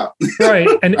works out. Right.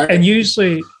 And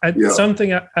usually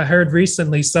something I heard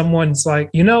recently, someone's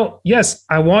like, yes,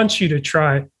 I want you to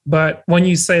try. But when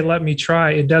you say, let me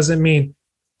try, it doesn't mean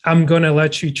I'm going to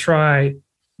let you try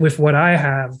with what I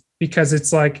have, because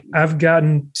it's like, I've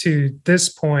gotten to this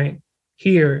point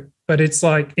here, but it's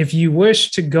like, if you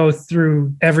wish to go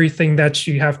through everything that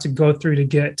you have to go through to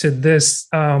get to this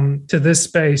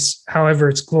space, however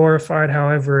it's glorified,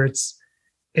 however it's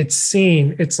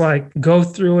seen, it's like, go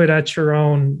through it at your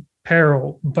own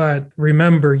peril. But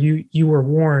remember, you were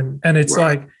warned. And it's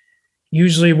like,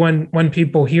 usually when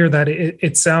people hear that,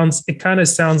 it kind of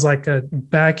sounds like a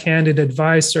backhanded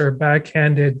advice or a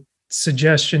backhanded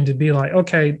suggestion to be like,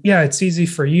 okay, yeah, it's easy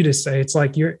for you to say. It's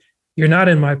like, you're not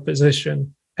in my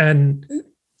position. And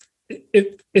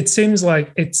it seems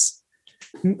like it's,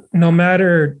 no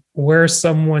matter where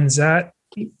someone's at,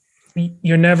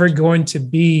 you're never going to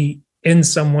be in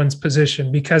someone's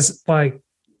position, because time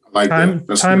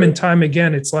and time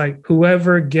again, it's like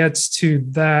whoever gets to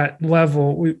that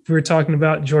level. We were talking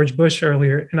about George Bush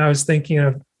earlier, and I was thinking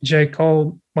of J.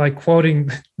 Cole, like quoting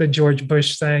the George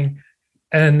Bush saying,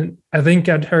 and I think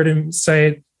I'd heard him say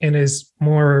it in a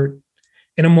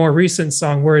more recent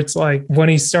song, where it's like, when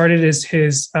he started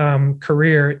his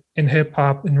career in hip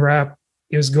hop and rap,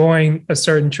 it was going a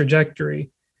certain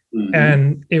trajectory,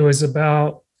 and it was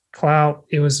about clout.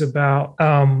 It was about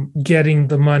getting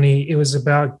the money. It was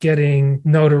about getting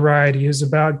notoriety. It was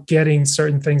about getting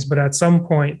certain things. But at some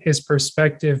point, his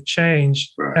perspective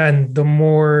changed, and the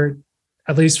more,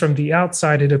 at least from the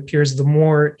outside, it appears, the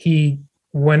more he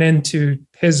went into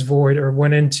his void, or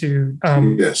went into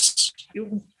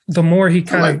the more he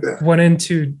kind of went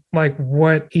into like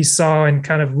what he saw, and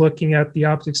kind of looking at the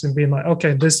optics and being like,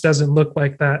 okay, this doesn't look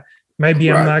like that.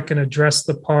 Maybe I'm not going to dress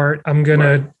the part. I'm going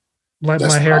to let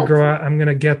my hair grow out. I'm going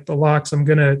to get the locks. I'm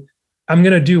going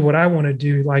to do what I want to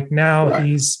do. Like now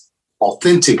he's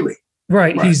authentically.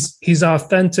 Right. He's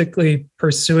authentically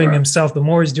pursuing himself. The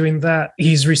more he's doing that,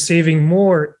 he's receiving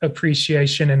more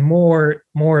appreciation and more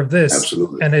of this.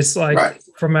 Absolutely. And it's like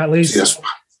from at least that's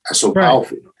so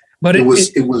powerful. But it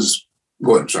was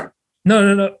go ahead, I'm sorry.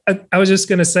 No. I was just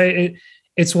gonna say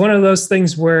it's one of those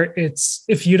things where it's,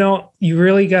 if you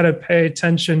really gotta pay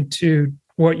attention to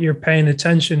what you're paying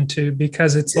attention to,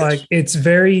 because it's like, it's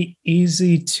very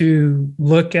easy to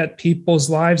look at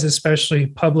people's lives, especially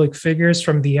public figures,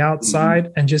 from the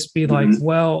outside and just be like,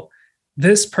 well,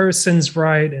 this person's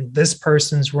right and this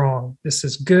person's wrong. This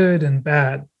is good and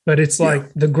bad. But it's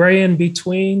like the gray in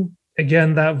between,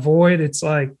 again, that void, it's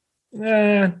like,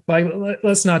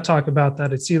 let's not talk about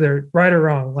that. It's either right or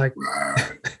wrong. Like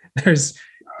there's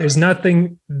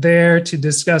nothing there to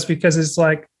discuss, because it's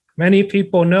like, many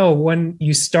people know when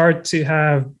you start to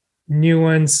have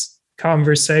nuanced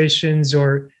conversations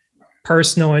or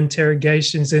personal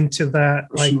interrogations into that,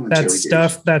 like that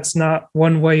stuff that's not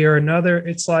one way or another.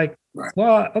 It's like,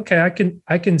 well, okay,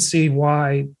 I can see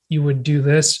why you would do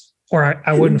this, or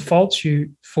I wouldn't fault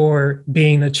you for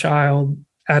being a child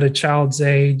at a child's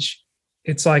age.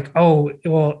 It's like, oh,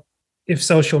 well, if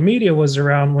social media was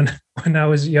around when I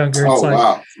was younger, it's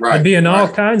I'd be in all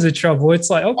kinds of trouble. It's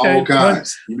like, okay,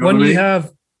 when you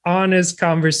have honest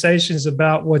conversations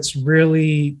about what's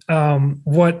really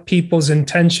what people's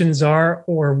intentions are,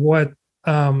 or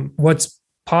what's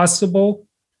possible,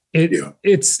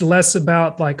 it's less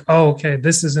about like, oh, okay,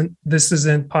 this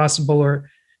isn't possible,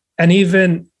 and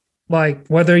even like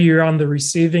whether you're on the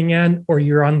receiving end or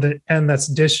you're on the end that's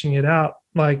dishing it out.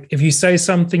 Like if you say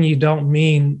something you don't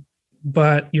mean,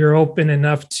 but you're open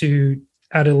enough to,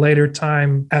 at a later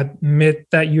time, admit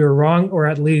that you're wrong, or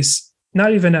at least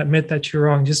not even admit that you're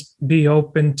wrong, just be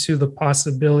open to the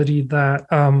possibility that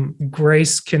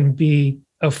grace can be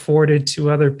afforded to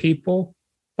other people.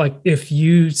 like if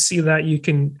you see that you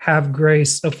can have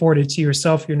grace afforded to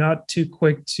yourself, you're not too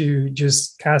quick to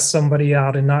just cast somebody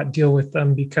out and not deal with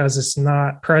them because it's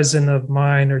not present of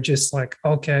mind, or just like,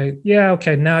 okay, yeah,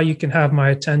 okay, now you can have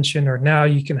my attention, or now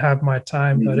you can have my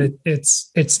time. But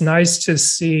it's nice to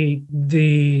see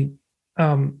the I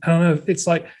don't know, it's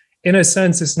like, in a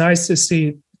sense, it's nice to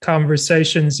see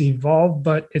conversations evolve,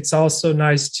 but it's also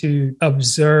nice to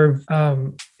observe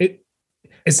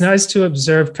it's nice to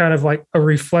observe kind of like a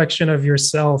reflection of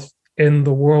yourself in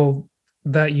the world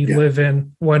that you live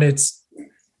in. When it's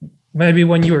maybe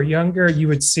when you were younger, you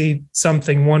would see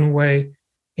something one way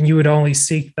and you would only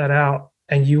seek that out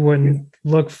and you wouldn't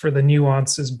look for the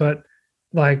nuances. But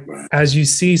like, as you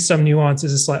see some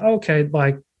nuances, it's like, okay,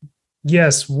 like,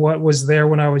 yes, what was there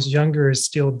when I was younger is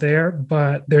still there,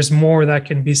 but there's more that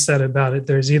can be said about it.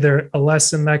 There's either a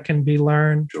lesson that can be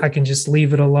learned, I can just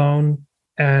leave it alone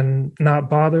and not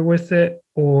bother with it,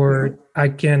 or I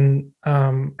can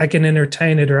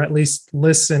entertain it, or at least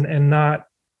listen and not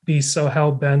be so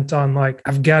hell-bent on like,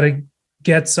 I've got to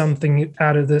get something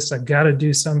out of this, I've got to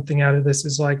do something out of this.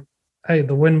 Is like, hey,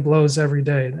 the wind blows every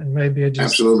day, and maybe it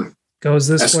just goes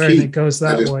this way and it goes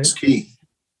that way.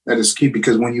 That is key,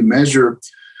 because when you measure,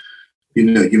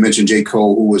 you mentioned J.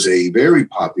 Cole, who was a very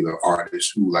popular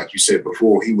artist who, like you said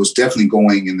before, he was definitely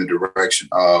going in the direction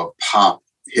of pop,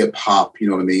 hip hop, you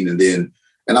know what I mean?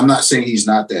 And I'm not saying he's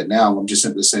not that now. I'm just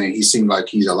simply saying he seemed like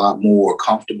he's a lot more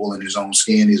comfortable in his own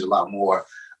skin. He's a lot more,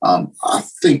 I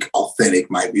think authentic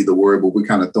might be the word, but we're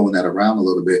kind of throwing that around a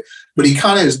little bit. But he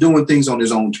kind of is doing things on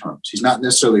his own terms. He's not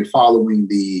necessarily following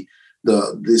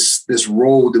this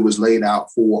road that was laid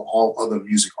out for all other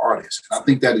music artists. And I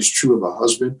think that is true of a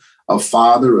husband, a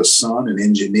father, a son, an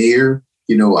engineer,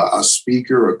 a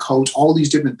speaker, a coach, all these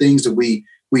different things that we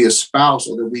espouse,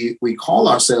 or that we call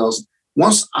ourselves.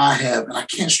 Once I have, and I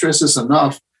can't stress this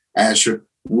enough, Asher,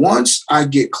 once I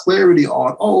get clarity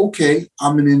on, oh, okay,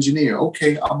 I'm an engineer.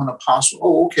 Okay, I'm an apostle.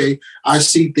 Oh, okay, I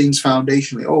see things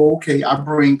foundationally. Oh, okay, I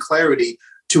bring clarity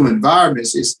to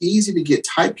environments. It's easy to get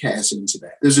typecasted into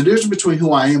that. There's a difference between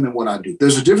who I am and what I do.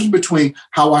 There's a difference between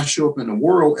how I show up in the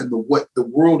world and what the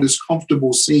world is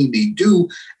comfortable seeing me do,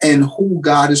 and who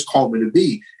God has called me to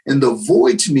be. And the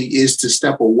void to me is to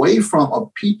step away from a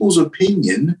people's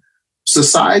opinion,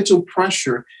 societal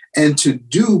pressure, and to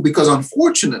do, because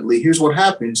unfortunately, here's what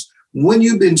happens. When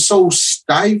you've been so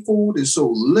stifled and so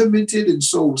limited and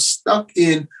so stuck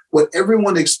in what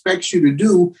everyone expects you to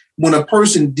do, when a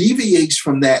person deviates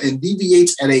from that and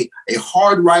deviates at a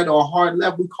hard right or a hard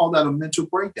left, we call that a mental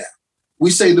breakdown.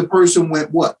 We say the person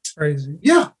went what? Crazy.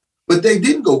 Yeah, but they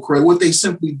didn't go crazy. What they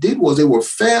simply did was they were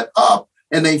fed up,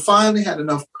 and they finally had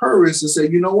enough courage to say,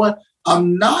 you know what?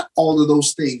 I'm not all of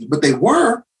those things, but they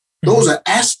were. Those are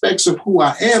aspects of who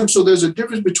I am. So there's a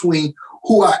difference between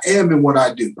who I am and what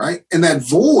I do, right? And that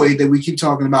void that we keep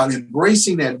talking about,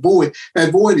 embracing that void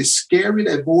is scary.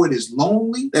 That void is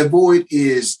lonely. That void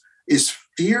is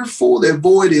fearful. That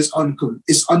void is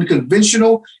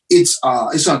unconventional. It's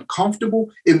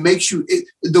uncomfortable. It makes you,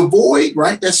 the void,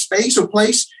 right? That space or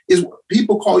place is,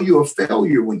 people call you a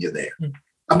failure when you're there.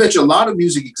 I bet you a lot of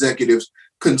music executives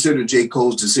consider J.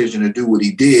 Cole's decision to do what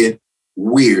he did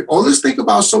weird. Or let's think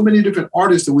about so many different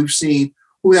artists that we've seen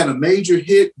who had a major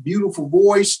hit, beautiful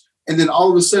voice, and then all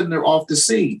of a sudden they're off the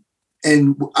scene.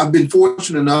 And I've been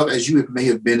fortunate enough, as you may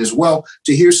have been as well,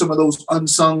 to hear some of those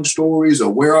unsung stories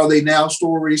or where are they now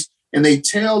stories. And they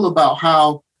tell about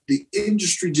how the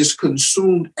industry just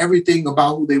consumed everything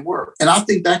about who they were. And I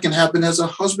think that can happen as a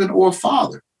husband or a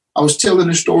father. I was telling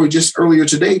a story just earlier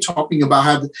today, talking about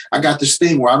how I got this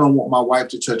thing where I don't want my wife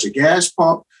to touch a gas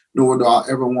pump, nor do I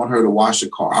ever want her to wash a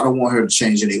car. I don't want her to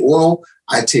change any oil.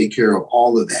 I take care of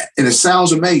all of that. And it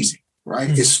sounds amazing, right?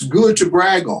 Mm-hmm. It's good to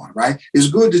brag on, right? It's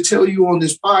good to tell you on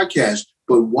this podcast,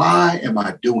 but why am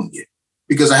I doing it?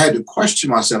 Because I had to question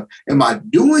myself. Am I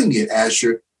doing it,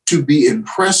 Asher, to be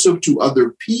impressive to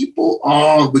other people?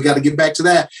 Oh, we got to get back to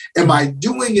that. Am I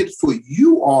doing it for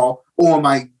you all, or am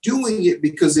I doing it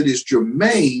because it is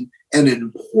germane and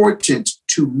important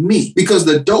to me? Because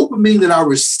the dopamine that I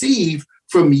receive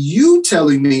from you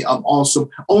telling me I'm awesome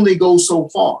only goes so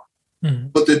far. Mm-hmm.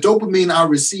 But the dopamine I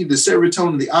receive, the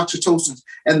serotonin, the oxytocin,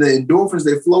 and the endorphins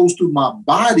that flows through my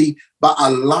body by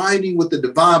aligning with the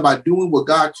divine, by doing what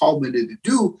God called me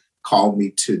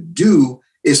to do,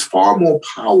 is far more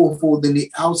powerful than the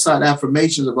outside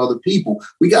affirmations of other people.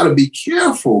 We got to be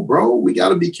careful, bro. We got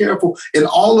to be careful. And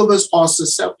all of us are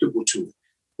susceptible to it.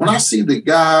 When I see the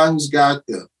guy who's got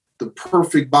the the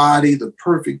perfect body, the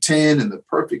perfect 10 and the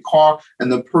perfect car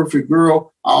and the perfect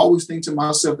girl, I always think to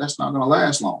myself, that's not going to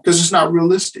last long because it's not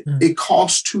realistic. It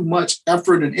costs too much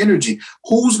effort and energy.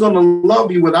 Who's going to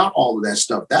love you without all of that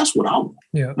stuff? That's what I want.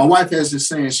 Yeah. My wife has this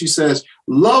saying, she says,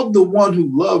 love the one who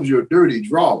loves your dirty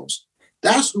drawers.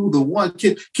 That's who the one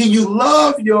can you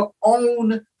love your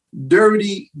own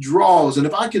dirty drawers? And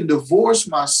if I can divorce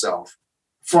myself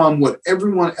from what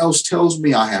everyone else tells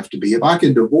me I have to be, if I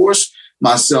can divorce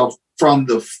myself from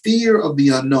the fear of the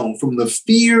unknown, from the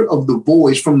fear of the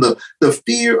voice, from the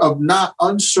fear of not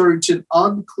uncertain,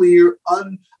 unclear,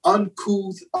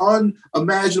 uncouth,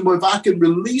 unimaginable, if I can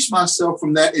release myself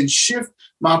from that and shift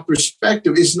my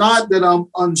perspective, it's not that I'm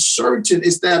uncertain,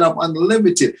 it's that I'm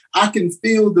unlimited. I can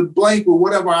fill the blank with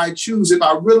whatever I choose. If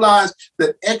I realize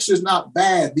that X is not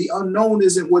bad, the unknown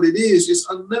isn't what it is, it's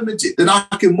unlimited, then I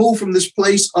can move from this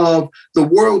place of the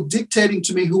world dictating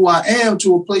to me who I am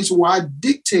to a place where I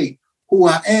dictate who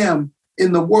I am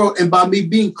in the world. And by me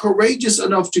being courageous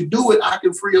enough to do it, I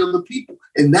can free other people.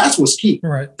 And that's what's key.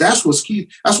 Right. That's what's key.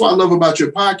 That's what I love about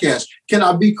your podcast. Can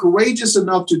I be courageous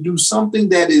enough to do something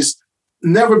that is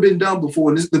never been done before?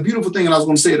 And this is the beautiful thing, and I was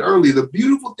going to say it earlier, the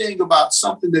beautiful thing about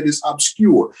something that is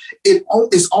obscure,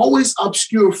 it's always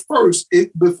obscure first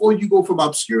before you go from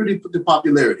obscurity to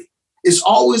popularity. It's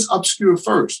always obscure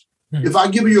first. If I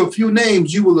give you a few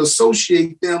names, you will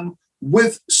associate them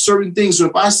with certain things. So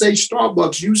if I say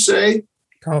Starbucks, you say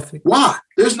coffee. Why?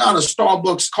 There's not a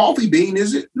Starbucks coffee bean,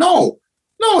 is it? No,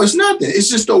 it's not that. It's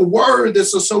just a word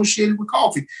that's associated with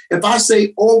coffee. If I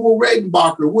say Orville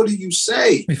Redenbacher, what do you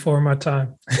say? Before my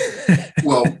time.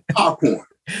 Well, popcorn,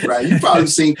 right? You've probably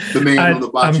seen the man on the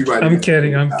box. I'm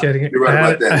kidding. I'm kidding. You're right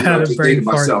about that. I had a brain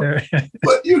fart there.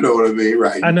 But you know what I mean,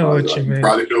 right? I know what you mean. You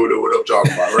probably know what I'm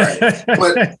talking about, right?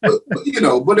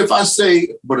 but if I say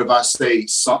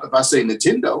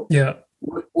Nintendo, yeah.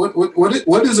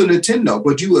 What is a Nintendo?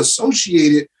 But you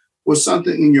associate it with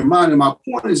something in your mind. And my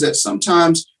point is that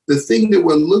sometimes the thing that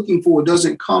we're looking for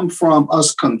doesn't come from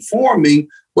us conforming,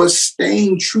 but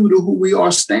staying true to who we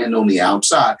are. Stand on the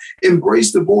outside,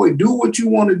 embrace the void, do what you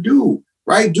want to do,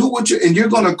 right? And you're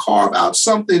going to carve out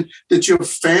something that your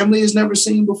family has never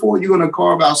seen before. You're going to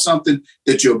carve out something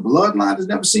that your bloodline has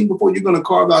never seen before. You're going to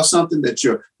carve out something that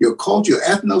your culture, your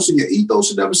ethnos and your ethos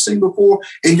have never seen before.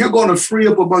 And you're going to free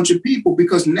up a bunch of people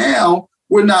because now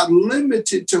we're not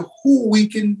limited to who we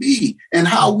can be and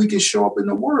how we can show up in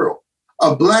the world.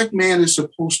 A Black man is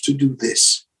supposed to do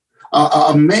this.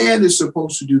 A man is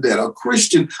supposed to do that. A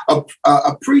Christian,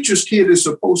 a preacher's kid is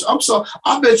supposed to. I'm sorry,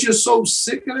 I bet you're so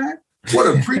sick of that. What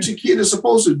a preacher kid is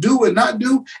supposed to do and not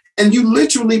do. And you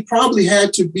literally probably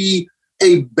had to be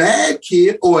a bad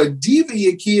kid or a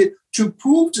deviant kid to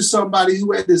prove to somebody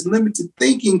who had this limited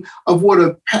thinking of what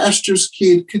a pastor's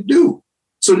kid could do.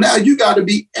 So now you got to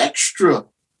be extra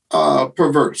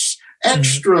perverse,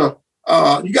 extra.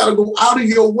 You got to go out of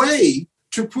your way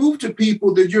to prove to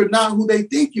people that you're not who they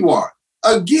think you are.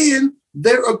 Again,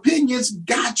 their opinions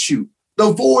got you.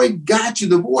 The void got you.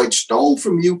 The void stole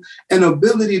from you an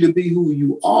ability to be who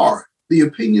you are, the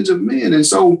opinions of men. And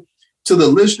so to the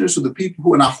listeners, to the people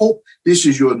who, and I hope this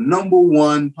is your number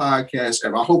one podcast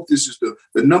ever. I hope this is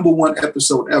the number one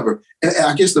episode ever. And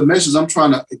I guess the message I'm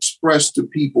trying to express to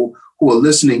people who are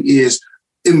listening is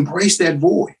embrace that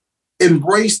void.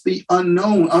 Embrace the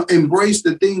unknown. Embrace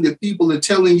the thing that people are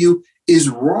telling you is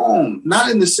wrong.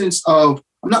 Not in the sense of,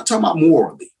 I'm not talking about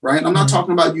morally, right? I'm not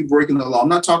talking about you breaking the law. I'm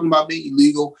not talking about being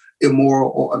illegal,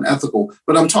 immoral, or unethical,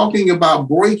 but I'm talking about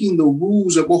breaking the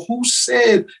rules of, well, who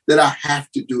said that I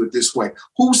have to do it this way?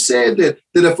 Who said that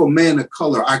if a man of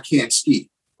color, I can't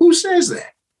ski? Who says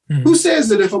that? Mm-hmm. Who says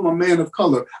that if I'm a man of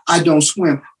color, I don't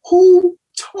swim? Who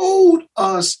told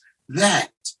us that?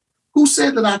 Who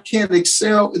said that I can't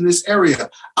excel in this area?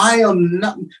 I am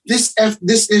not. This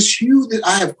is you. That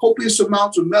I have copious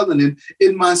amounts of melanin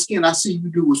in my skin. I see you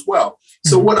do as well.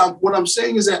 So what I'm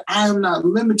saying is that I am not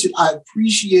limited. I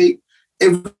appreciate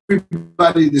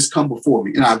everybody that's come before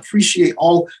me, and I appreciate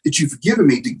all that you've given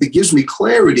me. That gives me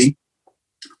clarity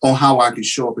on how I can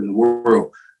show up in the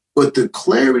world. But the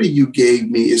clarity you gave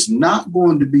me is not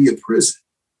going to be a prison.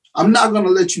 I'm not going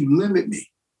to let you limit me.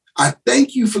 I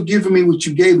thank you for giving me what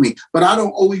you gave me, but I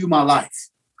don't owe you my life.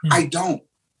 I don't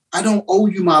owe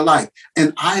you my life.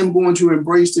 And I am going to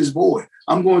embrace this void.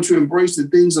 I'm going to embrace the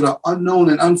things that are unknown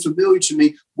and unfamiliar to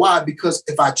me. Why? Because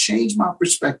if I change my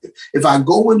perspective, if I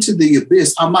go into the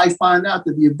abyss, I might find out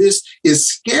that the abyss is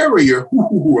scarier.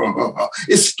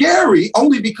 It's scary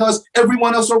only because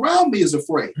everyone else around me is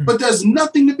afraid. But there's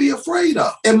nothing to be afraid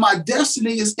of. And my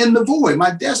destiny is in the void.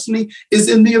 My destiny is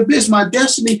in the abyss. My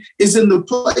destiny is in the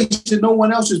place that no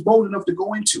one else is bold enough to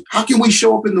go into. How can we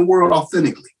show up in the world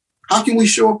authentically? How can we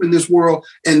show up in this world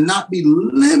and not be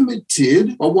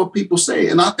limited by what people say?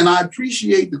 And I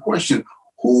appreciate the question,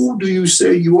 who do you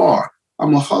say you are?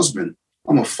 I'm a husband.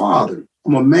 I'm a father.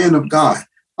 I'm a man of God.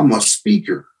 I'm a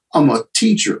speaker. I'm a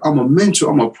teacher. I'm a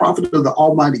mentor. I'm a prophet of the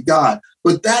Almighty God.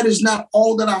 But that is not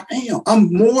all that I am.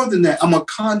 I'm more than that. I'm a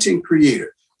content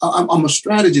creator. I'm a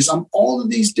strategist. I'm all of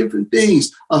these different things,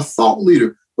 a thought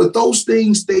leader. But those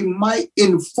things, they might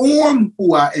inform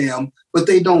who I am, but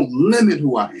they don't limit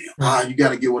who I am. You got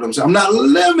to get what I'm saying. I'm not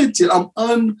limited. I'm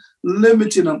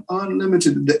unlimited. I'm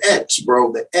unlimited. The X,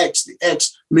 bro, the X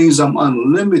means I'm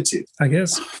unlimited. I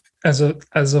guess as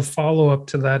a follow-up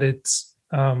to that, it's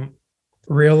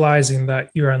realizing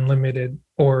that you're unlimited,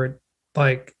 or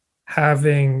like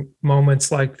having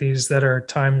moments like these that are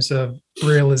times of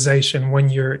realization when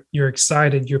you're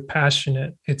excited, you're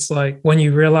passionate. It's like when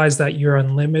you realize that you're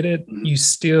unlimited, you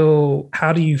still,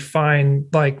 how do you find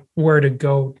like where to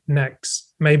go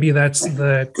next? Maybe that's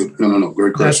the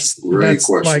great question. Great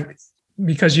question. Like,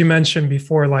 because you mentioned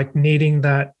before, like needing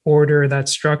that order, that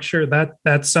structure,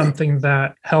 that's something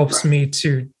that helps me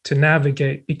to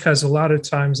navigate, because a lot of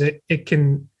times it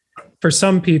can, for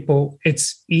some people,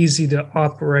 it's easy to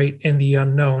operate in the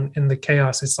unknown, in the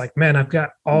chaos. It's like, man, I've got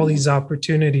all these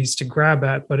opportunities to grab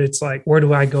at, but it's like, where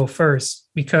do I go first?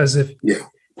 Because if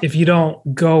you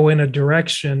don't go in a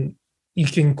direction, you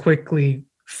can quickly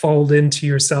fold into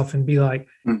yourself and be like,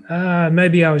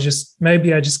 maybe I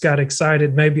just got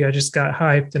excited. Maybe I just got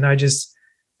hyped, and I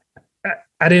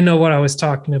didn't know what I was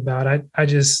talking about.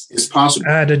 It's possible.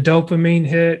 I had a dopamine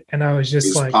hit, and I was just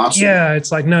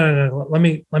it's like, no. Let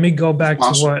me go back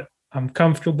to what I'm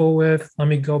comfortable with. Let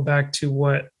me go back to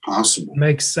what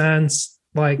makes sense.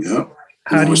 Like,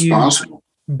 how do you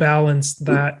balance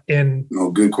that in? No,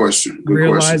 good question.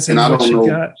 Realizing what you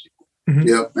got. Mm-hmm.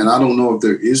 Yeah, and I don't know if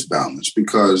there is balance,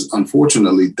 because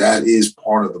unfortunately, that is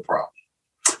part of the problem.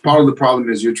 Part of the problem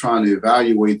is you're trying to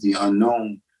evaluate the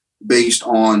unknown based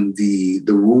on the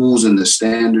rules and the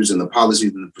standards and the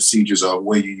policies and the procedures of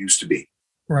where you used to be.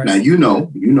 Right. Now, you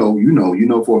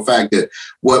know for a fact that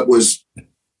what was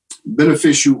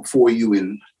beneficial for you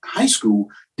in high school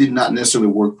did not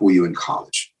necessarily work for you in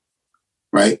college,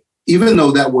 right? Even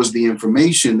though that was the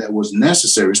information that was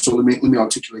necessary. So let me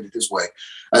articulate it this way.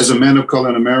 As a man of color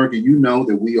in America, you know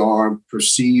that we are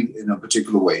perceived in a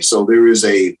particular way. So there is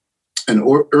an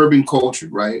urban culture,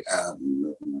 right?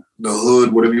 The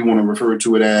hood, whatever you want to refer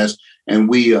to it as. And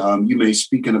we, you may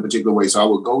speak in a particular way. So I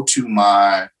would go to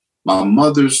my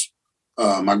grandmother's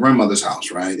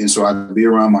house, right? And so I'd be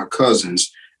around my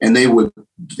cousins, and they would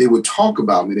talk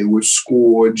about me. They would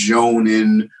score, joan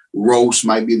in, roast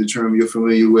might be the term you're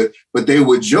familiar with, but they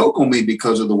would joke on me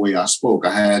because of the way I spoke.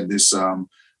 I had this, I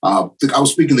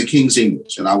was speaking the King's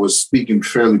English, and I was speaking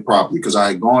fairly properly because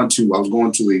I was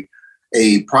going to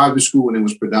a private school, and it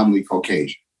was predominantly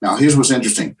Caucasian. Now, here's what's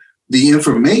interesting. The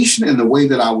information and the way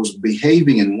that I was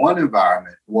behaving in one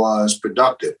environment was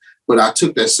productive, but I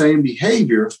took that same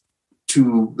behavior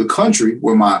to the country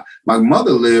where my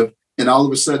mother lived, and all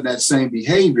of a sudden that same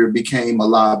behavior became a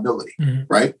liability,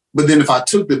 right? But then if I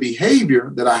took the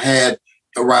behavior that I had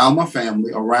around my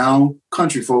family, around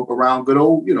country folk, around good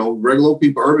old, regular old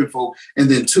people, urban folk, and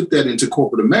then took that into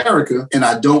corporate America, and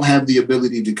I don't have the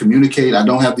ability to communicate, I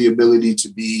don't have the ability to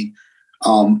be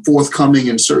forthcoming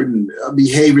in certain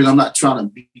behaviors. I'm not trying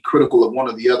to be critical of one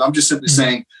or the other. I'm just simply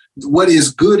saying what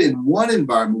is good in one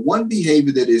environment, one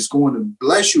behavior that is going to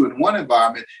bless you in one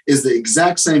environment is the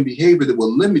exact same behavior that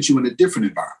will limit you in a different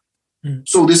environment.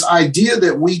 So this idea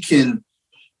that we can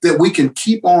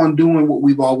keep on doing what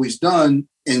we've always done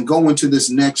and go into this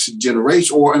next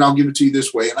generation, and I'll give it to you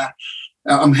this way, and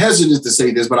I'm hesitant to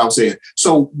say this, but I'll say it.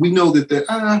 So we know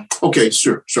that okay,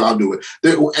 sure, I'll do it.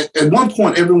 At one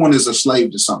point, everyone is a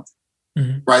slave to something,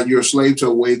 right? You're a slave to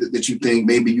a way that you think.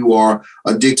 Maybe you are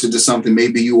addicted to something.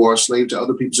 Maybe you are a slave to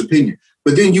other people's opinion.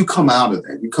 But then you come out of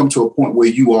that. You come to a point where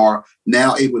you are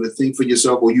now able to think for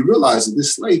yourself, or you realize that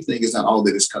this slave thing is not all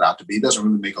that it's cut out to be. It doesn't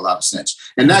really make a lot of sense.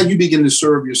 And now you begin to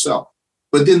serve yourself.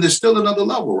 But then there's still another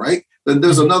level, right? Then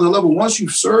there's another level. Once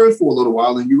you've served for a little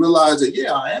while and you realize that,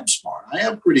 yeah, I am smart. I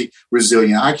am pretty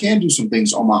resilient. I can do some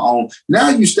things on my own. Now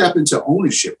you step into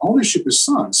ownership. Ownership is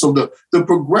son. So the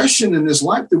progression in this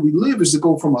life that we live is to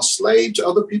go from a slave to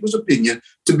other people's opinion,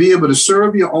 to be able to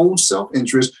serve your own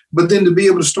self-interest, but then to be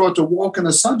able to start to walk in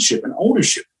a sonship and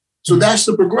ownership. So that's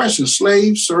the progression: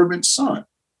 slave, servant, son.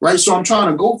 Right. So I'm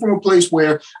trying to go from a place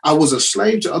where I was a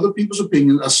slave to other people's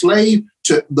opinions, a slave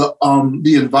to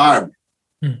the environment.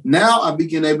 Now I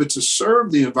begin able to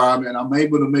serve the environment, and I'm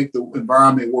able to make the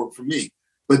environment work for me.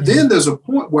 But then there's a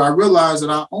point where I realize that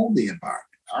I own the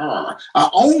environment. I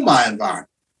own my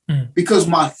environment because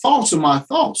my thoughts are my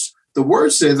thoughts. The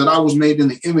word says that I was made in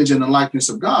the image and the likeness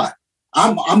of God.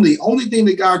 I'm the only thing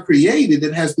that God created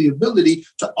that has the ability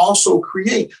to also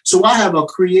create. So I have a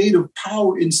creative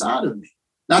power inside of me.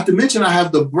 Not to mention, I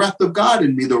have the breath of God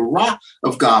in me, the Ruach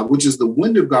of God, which is the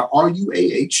wind of God,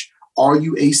 R-U-A-H,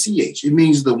 R-U-A-C-H. It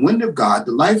means the wind of God,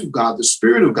 the life of God, the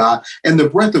spirit of God, and the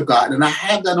breath of God. And I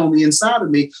have that on the inside of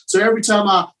me. So every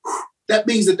time that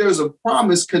means that there's a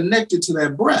promise connected to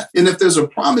that breath. And if there's a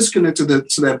promise connected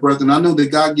to that breath, and I know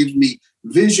that God gives me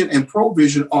vision and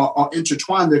provision are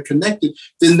intertwined, they're connected,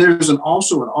 then there's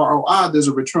also an ROI, there's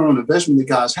a return on investment that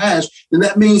God has. And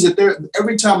that means that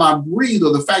every time I breathe,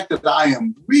 or the fact that I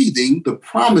am breathing, the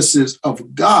promises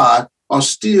of God are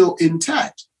still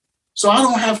intact. So I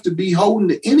don't have to be holding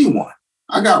to anyone.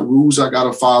 I got rules I got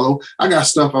to follow. I got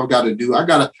stuff I've got to do. I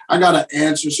got to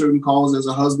answer certain calls as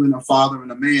a husband, a father,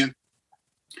 and a man.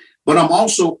 But I'm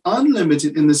also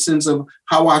unlimited in the sense of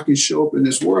how I can show up in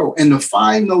this world, and to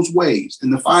find those ways,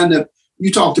 and to find that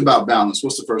you talked about balance.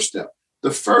 What's the first step? The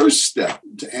first step,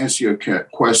 to answer your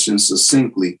question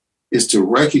succinctly, is to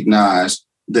recognize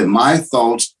that my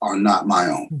thoughts are not my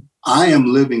own. I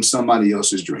am living somebody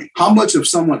else's dream. How much of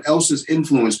someone else's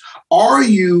influence are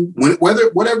you,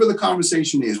 whatever the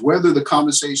conversation is, whether the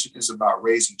conversation is about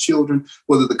raising children,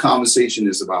 whether the conversation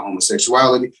is about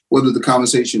homosexuality, whether the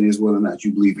conversation is whether or not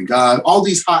you believe in God, all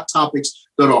these hot topics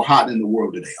that are hot in the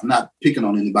world today. I'm not picking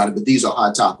on anybody, but these are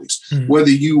hot topics.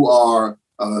 Whether you are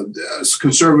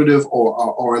conservative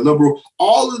or a liberal,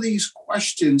 all of these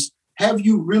questions, have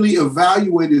you really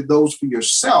evaluated those for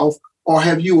yourself? Or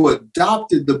have you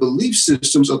adopted the belief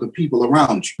systems of the people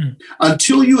around you?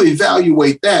 Until you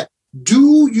evaluate that,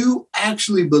 do you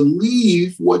actually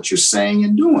believe what you're saying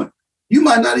and doing? You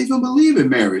might not even believe in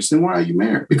marriage. Then why are you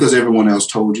married? Because everyone else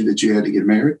told you that you had to get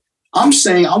married. I'm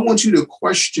saying I want you to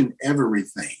question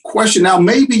everything. Now,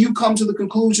 maybe you come to the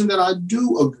conclusion that I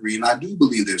do agree and I do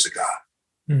believe there's a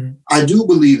God. I do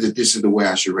believe that this is the way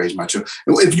I should raise my children.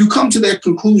 If you come to that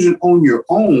conclusion on your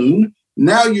own,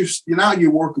 now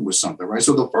you're working with something, right?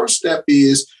 So the first step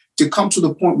is to come to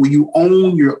the point where you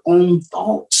own your own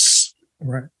thoughts,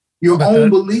 right? Your own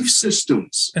belief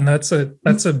systems. And that's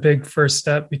a big first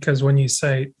step, because when you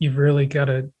say you've really got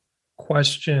to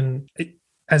question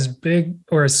as big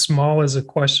or as small as a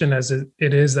question as it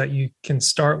is that you can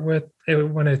start with,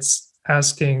 when it's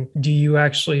asking, do you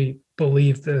actually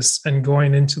believe this, and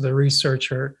going into the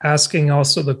research, or asking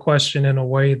also the question in a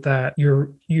way that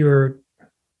you're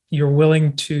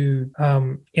willing to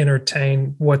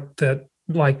entertain what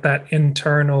that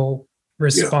internal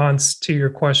response to your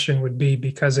question would be,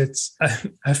 because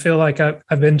I feel like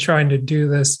I've been trying to do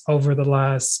this over the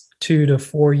last 2 to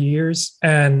 4 years.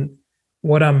 And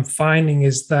what I'm finding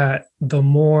is that the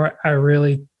more I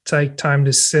really take time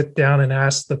to sit down and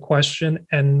ask the question,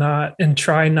 and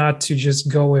try not to just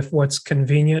go with what's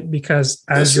convenient, because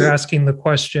as you're asking the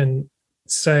question,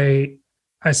 say,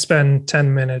 I spend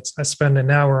 10 minutes, I spend an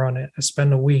hour on it, I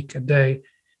spend a week, a day.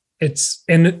 It's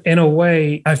in a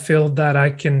way, I feel that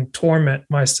I can torment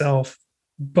myself,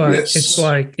 but it's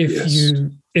like,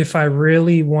 if I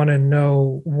really want to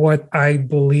know what I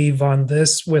believe on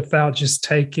this without just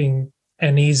taking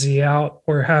an easy out,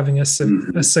 or having a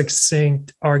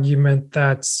succinct argument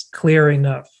that's clear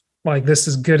enough, like this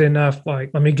is good enough,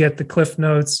 like let me get the cliff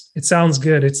notes, it sounds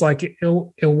good, it's like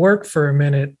it'll work for a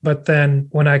minute, but then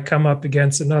when I come up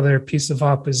against another piece of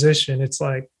opposition, it's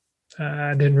like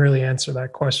I didn't really answer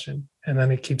that question, and then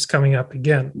it keeps coming up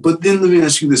again. But then let me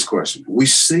ask you this question. We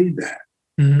say that,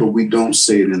 but we don't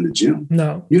say it in the gym.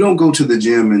 No, you don't go to the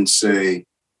gym and say,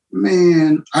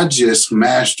 man, I just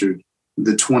mastered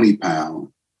the 20 pound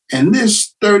and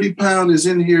this 30 pound is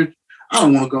in here. I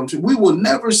don't want to come to. We will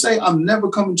never say I'm never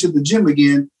coming to the gym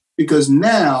again, because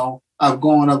now I've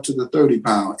gone up to the 30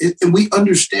 pound. And we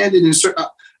understand it in certain,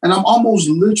 and I'm almost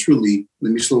literally,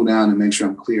 let me slow down and make sure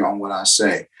I'm clear on what I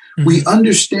say. We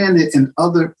understand it in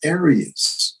other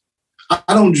areas.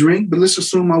 I don't drink, but let's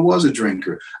assume I was a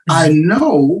drinker. I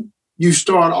know you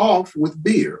start off with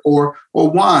beer or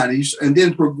wine, and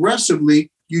then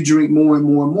progressively you drink more and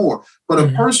more and more. But a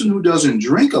person who doesn't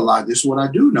drink a lot, this is what I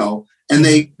do know, and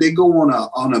they go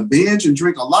on a binge and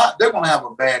drink a lot, they're going to have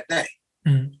a bad day.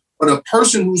 But a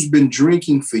person who's been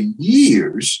drinking for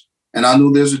years, and I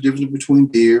know there's a difference between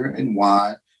beer and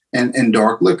wine and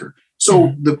dark liquor.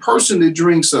 So the person that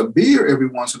drinks a beer every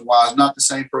once in a while is not the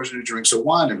same person who drinks a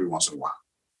wine every once in a while.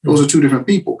 Those are two different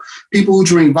people. People who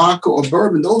drink vodka or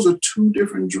bourbon, those are two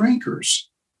different drinkers,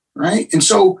 right? And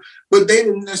so, but they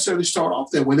didn't necessarily start off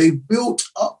that way. They built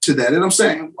up to that. And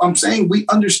I'm saying we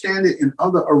understand it in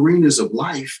other arenas of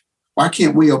life. Why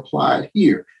can't we apply it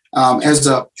here? As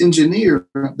an engineer,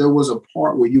 there was a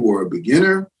part where you were a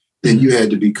beginner, then you had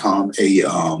to become a,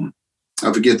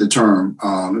 I forget the term,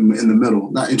 in the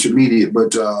middle, not intermediate,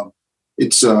 but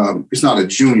it's not a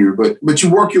junior, but you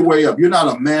work your way up. You're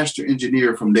not a master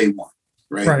engineer from day one,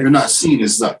 right? You're not seen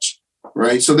as such,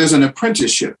 right? So there's an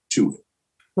apprenticeship to it,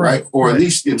 right? Or at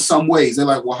least in some ways, they're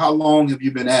like, well, how long have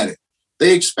you been at it?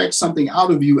 They expect something out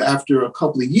of you after a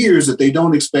couple of years that they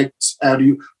don't expect out of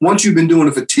you. Once you've been doing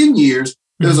it for 10 years,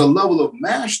 there's a level of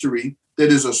mastery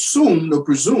that is assumed or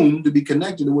presumed to be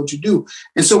connected to what you do.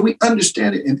 And so we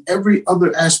understand it in every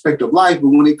other aspect of life. But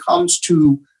when it comes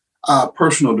to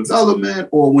personal development,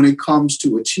 or when it comes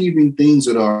to achieving things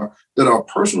that are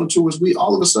personal to us, we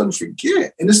all of a sudden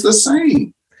forget. And it's the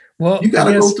same. Well, you got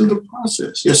to go through the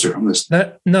process. Yes, sir. I'm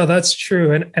listening. That's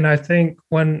true. And I think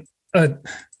when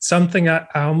something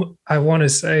I want to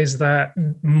say is that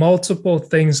multiple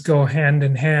things go hand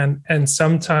in hand. And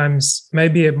sometimes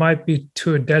maybe it might be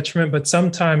to a detriment, but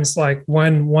sometimes like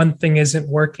when one thing isn't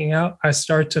working out, I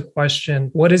start to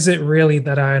question, what is it really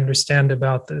that I understand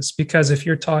about this? Because if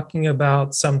you're talking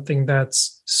about something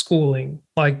that's schooling,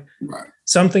 like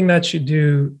something that you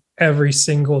do every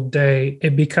single day,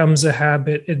 it becomes a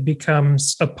habit, it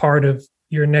becomes a part of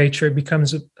your nature, it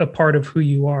becomes a part of who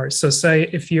you are. So say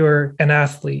if you're an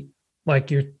athlete, like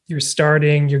you're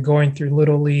starting, you're going through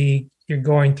Little League, you're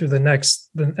going through the next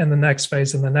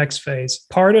phase and the next phase.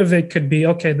 Part of it could be,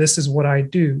 okay, this is what I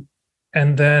do.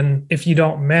 And then if you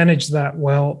don't manage that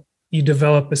well, you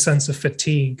develop a sense of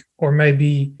fatigue, or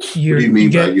maybe what do you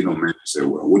mean by you don't manage that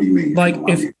well? What do you mean? Like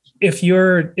if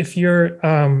you're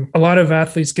a lot of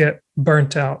athletes get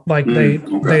burnt out, like they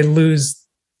lose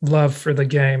love for the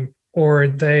game. Or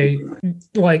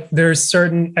there's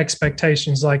certain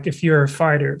expectations, like if you're a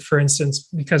fighter, for instance,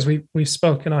 because we've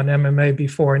spoken on MMA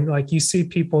before, and like you see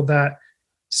people that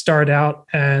start out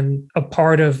and a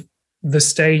part of the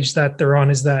stage that they're on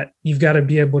is that you've got to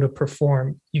be able to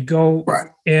perform. You go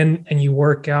in and you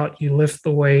work out, you lift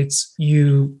the weights,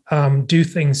 you do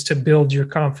things to build your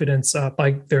confidence up.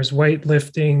 Like there's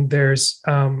weightlifting, there's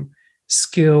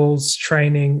skills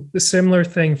training. The similar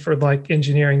thing for like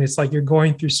engineering. It's like you're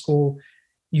going through school,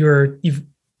 you're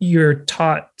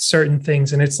taught certain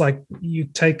things, and it's like you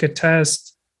take a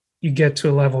test, you get to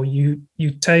a level, you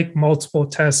take multiple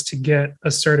tests to get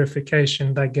a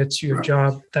certification that gets you a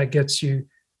job, that gets you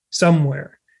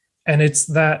somewhere. And it's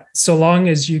that so long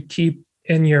as you keep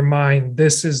in your mind,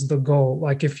 this is the goal.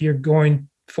 Like if you're going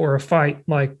for a fight,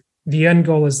 like the end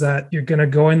goal is that you're going to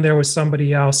go in there with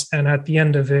somebody else, and at the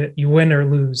end of it, you win or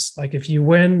lose. Like if you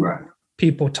win,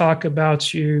 people talk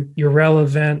about you, you're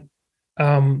relevant.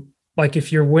 Like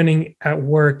if you're winning at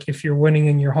work, if you're winning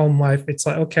in your home life, it's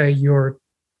like, okay, you're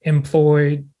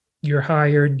employed, you're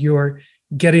hired, you're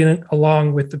getting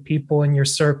along with the people in your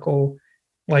circle.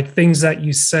 Like things that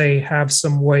you say have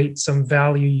some weight, some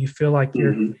value. You feel like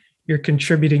you're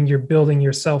contributing, you're building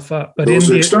yourself up. But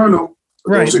those are external.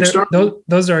 Right.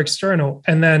 Those are external.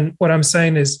 And then what I'm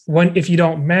saying is if you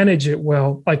don't manage it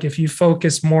well, like if you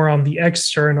focus more on the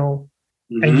external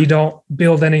and you don't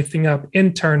build anything up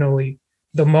internally,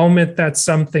 the moment that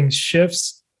something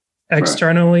shifts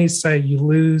externally, say you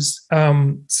lose,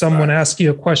 someone asks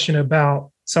you a question about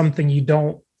something you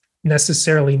don't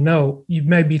necessarily know, you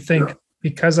maybe think,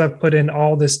 because I've put in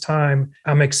all this time,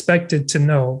 I'm expected to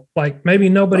know. Like maybe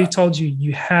nobody told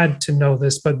you had to know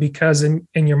this, but because in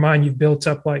your mind you've built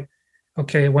up like,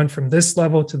 okay, it went from this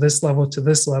level to this level to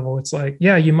this level. It's like,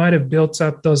 yeah, you might have built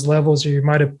up those levels, or you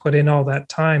might have put in all that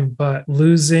time, but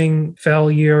losing,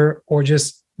 failure, or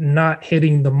just not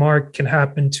hitting the mark can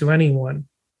happen to anyone.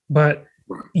 But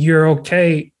you're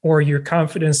okay, or your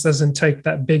confidence doesn't take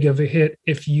that big of a hit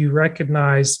if you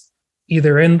recognize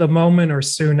either in the moment or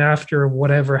soon after,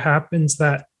 whatever happens,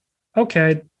 that,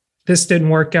 okay, this didn't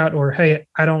work out, or, hey,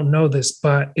 I don't know this,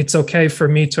 but it's okay for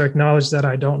me to acknowledge that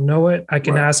I don't know it. I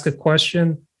can ask a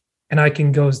question and I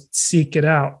can go seek it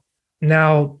out.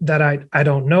 Now that I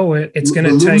don't know it, it's going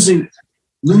to take...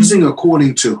 Losing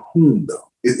according to whom,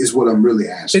 though, is what I'm really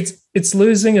asking. it's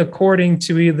losing according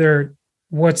to either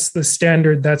what's the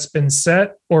standard that's been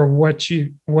set or what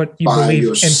you by believe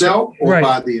yourself or right.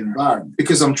 by the environment.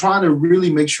 Because I'm trying to really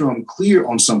make sure I'm clear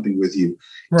on something with you.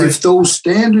 Right. If those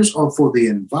standards are for the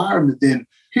environment, then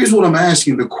here's what I'm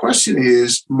asking. The question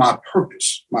is my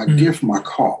purpose, my gift, my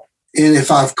call. And if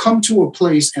I've come to a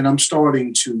place and I'm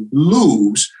starting to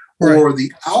lose or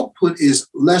the output is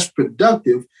less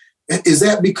productive, is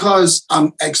that because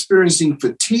I'm experiencing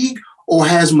fatigue or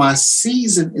has my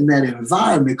season in that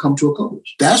environment come to a close?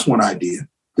 That's one idea.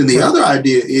 Then the other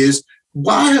idea is,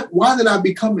 why did I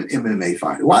become an MMA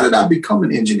fighter? Why did I become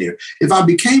an engineer? If I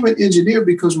became an engineer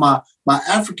because my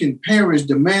African parents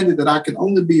demanded that I could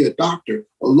only be a doctor,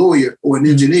 a lawyer, or an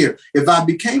engineer, if I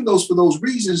became those for those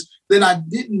reasons, then I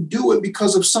didn't do it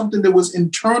because of something that was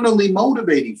internally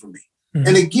motivating for me. Mm-hmm.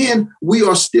 And again, we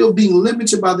are still being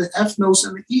limited by the ethnos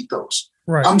and the ethos.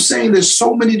 Right. I'm saying there's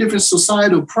so many different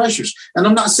societal pressures. And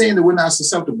I'm not saying that we're not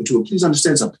susceptible to it. Please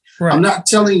understand something. Right. I'm not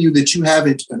telling you that you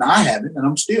haven't and I haven't. And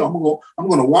I'm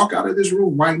going to walk out of this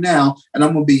room right now and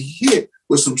I'm going to be hit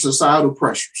with some societal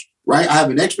pressures. Right. I have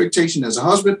an expectation as a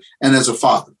husband and as a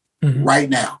father right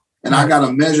now. And I got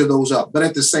to measure those up. But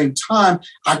at the same time,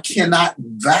 I cannot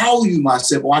value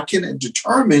myself or I cannot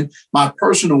determine my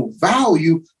personal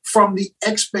value from the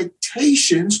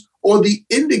expectations or the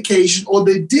indication or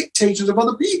the dictations of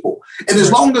other people. And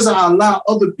as long as I allow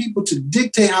other people to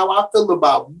dictate how I feel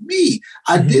about me,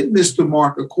 I did miss the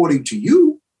mark according to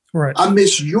you. Right. I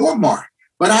missed your mark,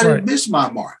 but I didn't miss my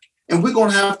mark. And we're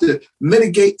going to have to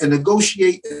mitigate and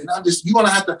negotiate. And you're going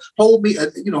to have to hold me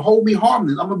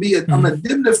harmless. I'm going to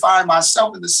indemnify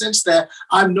myself in the sense that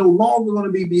I'm no longer going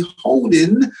to be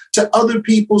beholden to other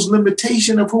people's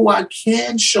limitation of who I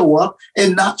can show up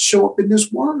and not show up in this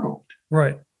world.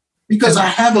 Right. Because I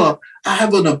have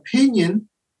an opinion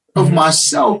of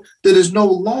myself that is no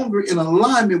longer in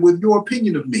alignment with your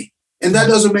opinion of me. And that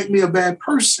doesn't make me a bad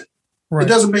person. Right. It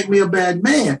doesn't make me a bad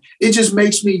man. It just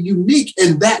makes me unique.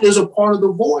 And that is a part of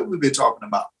the void we've been talking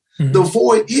about. The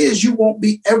void is you won't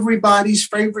be everybody's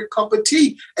favorite cup of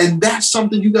tea. And that's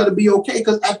something you got to be okay.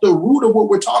 Because at the root of what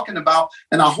we're talking about,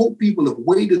 and I hope people have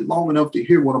waited long enough to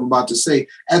hear what I'm about to say,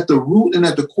 at the root and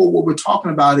at the core, what we're talking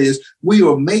about is we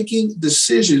are making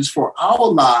decisions for our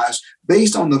lives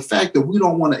based on the fact that we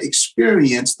don't want to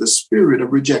experience the spirit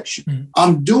of rejection.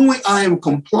 I am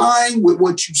complying with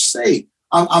what you say.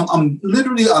 I'm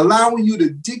literally allowing you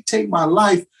to dictate my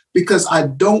life because I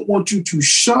don't want you to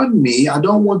shun me. I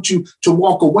don't want you to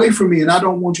walk away from me, and I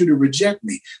don't want you to reject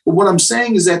me. But what I'm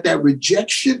saying is that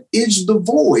rejection is the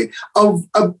void of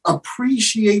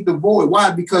appreciate the void.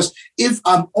 Why? Because if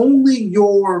I'm only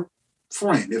your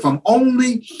friend, if I'm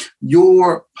only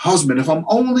your husband, if I'm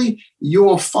only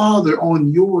your father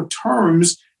on your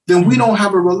terms, then we don't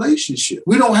have a relationship.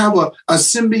 We don't have a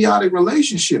symbiotic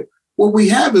relationship. What we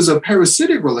have is a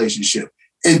parasitic relationship.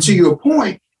 And to your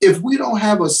point, if we don't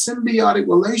have a symbiotic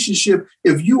relationship,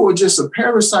 if you are just a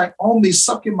parasite only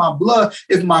sucking my blood,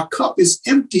 if my cup is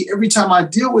empty every time I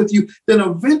deal with you, then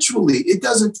eventually it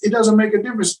doesn't make a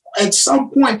difference. At some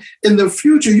point in the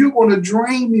future, you're going to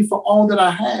drain me for all that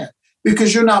I have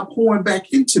because you're not pouring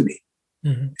back into me.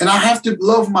 And I have to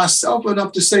love myself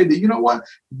enough to say that, you know what,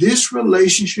 this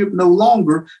relationship no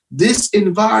longer, this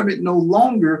environment no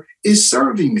longer is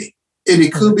serving me. And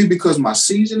it could be because my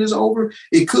season is over.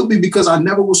 It could be because I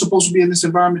never was supposed to be in this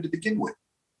environment to begin with.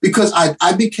 Because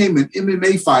I became an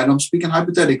MMA fighter, I'm speaking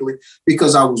hypothetically,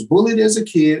 because I was bullied as a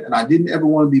kid and I didn't ever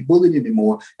want to be bullied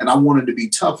anymore. And I wanted to be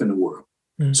tough in the world.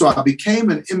 So I became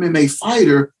an MMA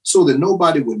fighter so that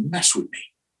nobody would mess with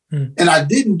me. And I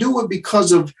didn't do it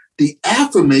because of the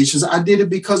affirmations. I did it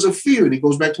because of fear. And it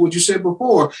goes back to what you said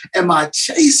before. Am I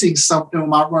chasing something or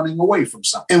am I running away from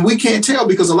something? And we can't tell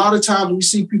because a lot of times we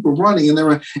see people running and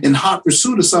they're in hot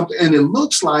pursuit of something and it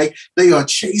looks like they are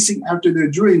chasing after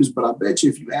their dreams. But I bet you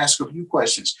if you ask a few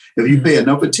questions, if you pay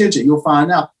enough attention, you'll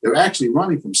find out they're actually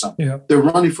running from something. Yeah. They're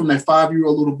running from that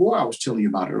 5-year-old little boy I was telling you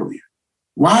about earlier.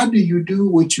 Why do you do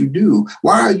what you do?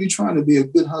 Why are you trying to be a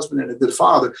good husband and a good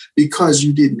father? Because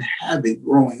you didn't have it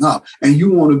growing up and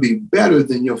you want to be better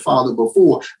than your father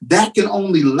before. That can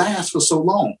only last for so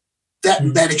long.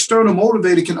 That external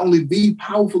motivator can only be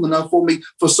powerful enough for me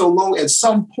for so long. At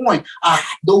some point,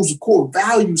 those core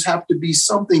values have to be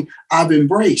something I've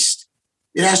embraced.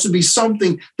 It has to be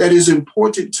something that is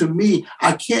important to me.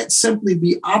 I can't simply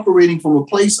be operating from a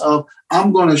place of,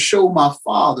 I'm going to show my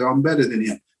father I'm better than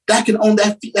him. That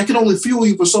can only fuel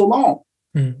you for so long,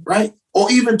 right?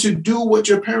 or even to do what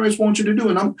your parents want you to do.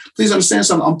 And please understand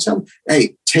something. I'm telling,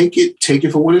 hey, take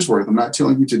it for what it's worth. I'm not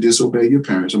telling you to disobey your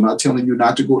parents. I'm not telling you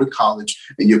not to go to college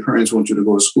and your parents want you to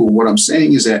go to school. What I'm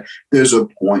saying is that there's a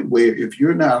point where if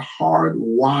you're not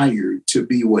hardwired to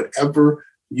be whatever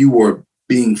you are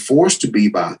being forced to be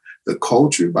by the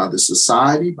culture, by the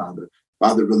society, by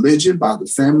the religion, by the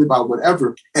family, by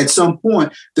whatever, at some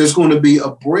point, there's going to be a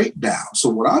breakdown. So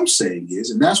what I'm saying is,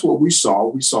 and that's what we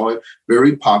saw it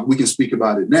very popular. We can speak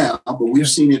about it now, but we've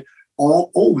seen it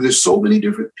all over. There's so many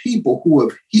different people who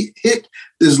have hit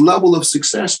this level of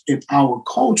success in our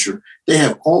culture. They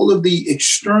have all of the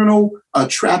external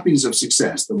trappings of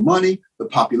success, the money, the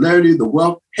popularity, the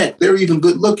wealth. Heck, they're even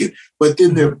good looking, but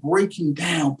then they're breaking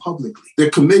down publicly. They're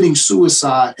committing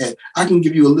suicide. And I can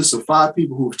give you a list of 5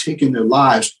 people who have taken their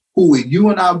lives, who you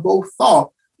and I both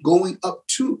thought going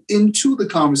into the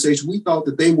conversation, we thought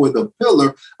that they were the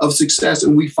pillar of success.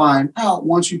 And we find out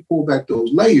once you pull back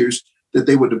those layers that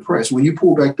they were depressed. When you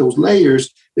pull back those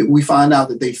layers, that we find out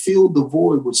that they filled the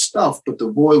void with stuff, but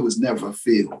the void was never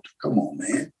filled. Come on,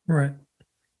 man. Right.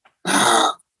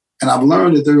 And I've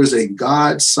learned that there is a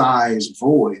God-sized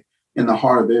void in the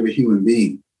heart of every human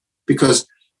being. Because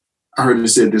I heard it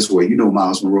said this way,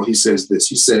 Miles Monroe, he says this.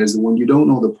 He says that when you don't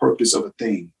know the purpose of a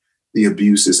thing, the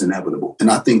abuse is inevitable. And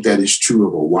I think that is true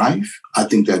of a wife. I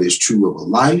think that is true of a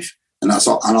life. And I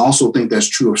also think that's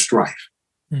true of strife.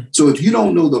 So if you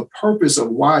don't know the purpose of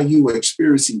why you are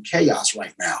experiencing chaos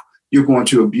right now, you're going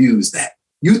to abuse that.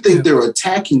 You think they're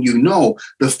attacking you. No,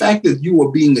 the fact that you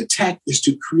are being attacked is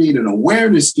to create an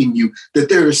awareness in you that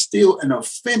there is still an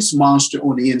offense monster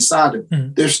on the inside of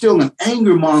you. There's still an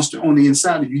anger monster on the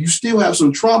inside of you. You still have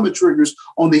some trauma triggers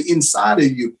on the inside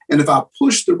of you. And if I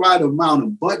push the right amount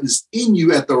of buttons in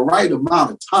you at the right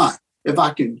amount of time, if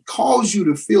I can cause you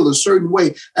to feel a certain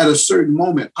way at a certain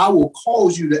moment, I will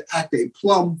cause you to act a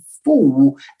plumb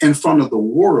fool in front of the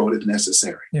world if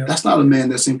necessary. Yeah. That's not a man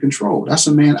that's in control. That's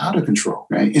a man out of control.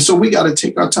 Right? And so we got to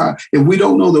take our time. If we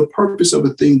don't know the purpose of a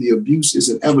thing, the abuse is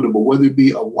inevitable, whether it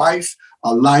be a wife,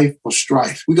 a life, or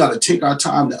strife. We got to take our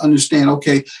time to understand,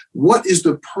 okay, what is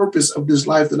the purpose of this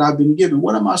life that I've been given?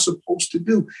 What am I supposed to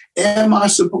do?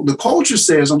 The culture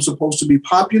says I'm supposed to be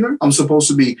popular. I'm supposed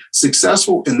to be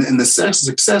successful. And the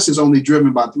success is only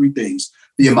driven by 3 things: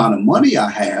 the amount of money I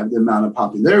have, the amount of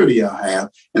popularity I have,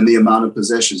 and the amount of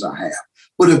possessions I have.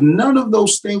 But if none of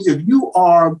those things, if you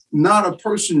are not a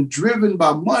person driven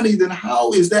by money, then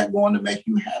how is that going to make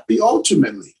you happy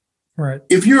ultimately? Right.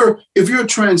 If you're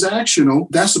transactional,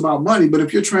 that's about money. But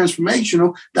if you're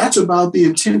transformational, that's about the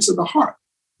intents of the heart.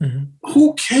 Mm-hmm.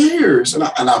 Who cares? And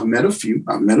I've met a few.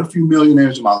 I've met a few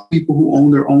millionaires, about people who own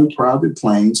their own private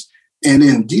planes. And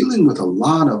in dealing with a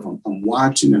lot of them, I'm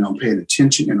watching and I'm paying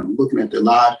attention and I'm looking at their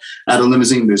lives. I had a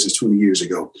limousine business 20 years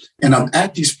ago. And I'm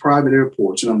at these private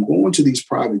airports and I'm going to these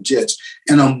private jets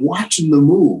and I'm watching the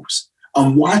moves.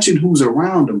 I'm watching who's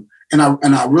around them. And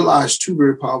I realized 2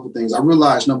 very powerful things. I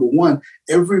realized, number one,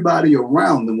 everybody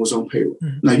around them was on payroll.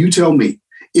 Mm-hmm. Now, you tell me,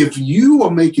 if you are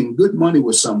making good money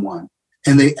with someone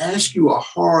and they ask you a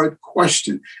hard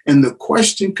question and the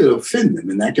question could offend them,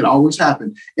 and that can always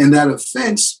happen, and that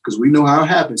offense, because we know how it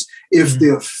happens, if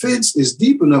the offense is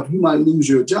deep enough, you might lose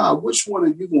your job. Which one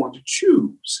are you going to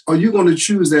choose? Are you going to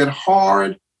choose that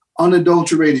hard,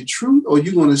 unadulterated truth, or are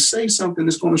you going to say something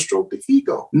that's going to stroke the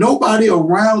ego? Nobody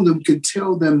around them could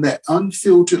tell them that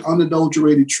unfiltered,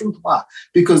 unadulterated truth. Why?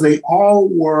 Because they all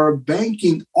were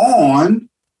banking on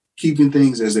keeping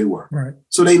things as they were. Right.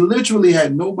 So they literally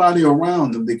had nobody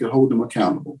around them that could hold them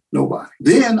accountable. Nobody.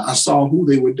 Then I saw who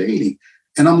they were dating.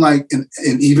 And I'm like, and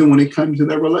even when it comes to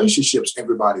their relationships,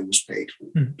 everybody was paid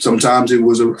for. Sometimes it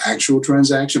was an actual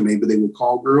transaction. Maybe they would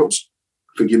call girls.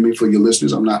 Forgive me for your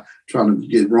listeners. I'm not trying to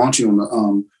get raunchy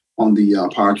on the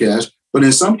podcast, but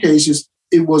in some cases,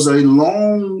 it was a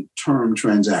long-term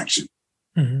transaction.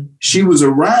 Mm-hmm. She was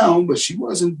around, but she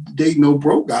wasn't dating no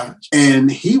broke guys, and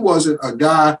he wasn't a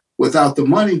guy without the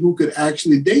money who could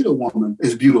actually date a woman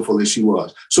as beautiful as she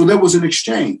was. So there was an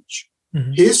exchange.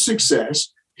 Mm-hmm. His success,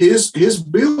 his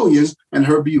billions, and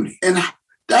her beauty, and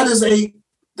that is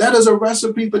a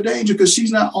recipe for danger because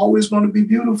she's not always going to be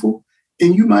beautiful.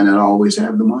 And you might not always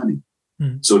have the money.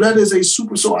 So that is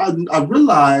so I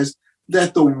realized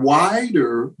that the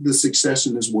wider the success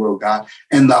in this world got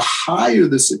and the higher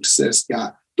the success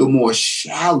got, the more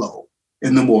shallow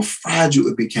and the more fragile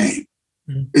it became.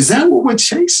 Is that what we're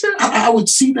chasing? I would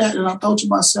see that and I thought to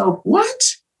myself, what?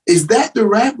 Is that the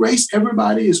rat race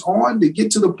everybody is on to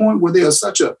get to the point where they are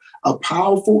such a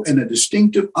powerful and a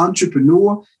distinctive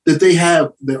entrepreneur that they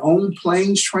have their own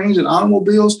planes, trains, and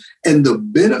automobiles? And the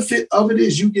benefit of it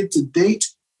is you get to date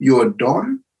your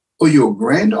daughter or your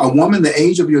a woman the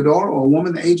age of your daughter, or a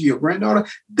woman the age of your granddaughter,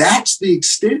 that's the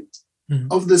extent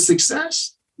of the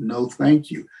success? No,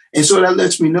 thank you. And so that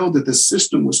lets me know that the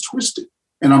system was twisted.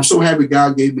 And I'm so happy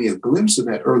God gave me a glimpse of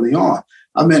that early on.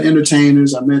 I met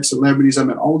entertainers, I met celebrities, I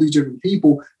met all these different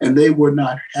people, and they were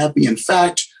not happy. In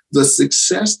fact, the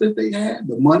success that they had,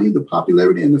 the money, the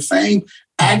popularity, and the fame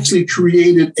actually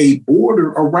created a border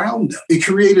around them. It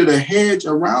created a hedge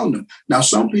around them. Now,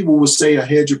 some people would say a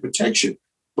hedge of protection,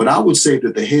 but I would say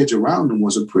that the hedge around them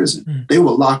was a prison. They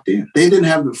were locked in. They didn't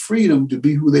have the freedom to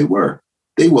be who they were.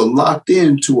 They were locked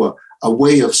into a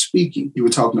way of speaking. You were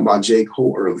talking about J.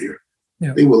 Cole earlier.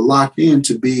 Yeah. They were locked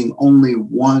into being only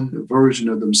one version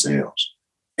of themselves.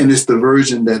 And it's the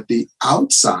version that the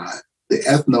outside, the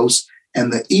ethnos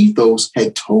and the ethos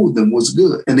had told them was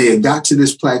good. And they had got to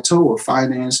this plateau of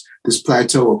finance, this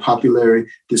plateau of popularity,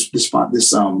 this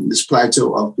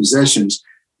plateau of possessions,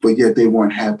 but yet they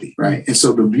weren't happy, right? And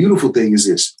so the beautiful thing is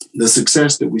this, the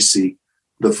success that we see,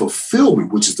 the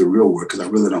fulfillment, which is the real word, because I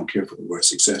really don't care for the word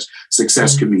success.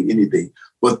 Success can mean anything,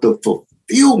 but the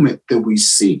fulfillment that we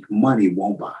seek, money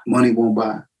won't buy. Money won't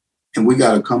buy. And we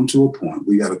got to come to a point.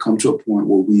 We got to come to a point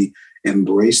where we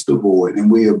embrace the void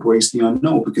and we embrace the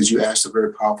unknown, because you asked a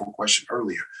very powerful question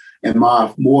earlier. Am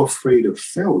I more afraid of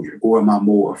failure, or am I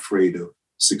more afraid of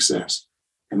success?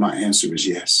 And my answer is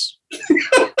yes.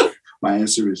 My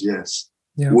answer is yes.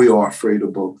 Yeah. We are afraid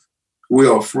of both. We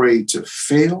are afraid to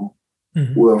fail.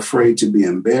 We're afraid to be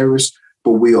embarrassed,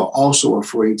 but we are also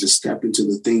afraid to step into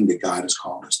the thing that God has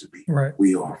called us to be. Right.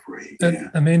 We are afraid. Yeah.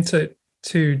 I mean,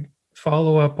 to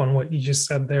follow up on what you just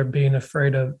said there, being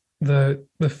afraid of the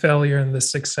failure and the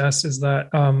success, is that,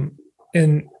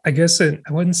 and I guess I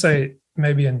wouldn't say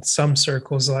maybe in some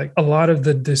circles, like a lot of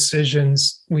the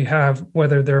decisions we have,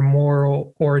 whether they're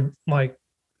moral or like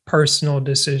personal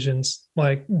decisions,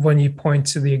 like when you point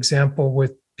to the example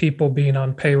with people being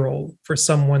on payroll for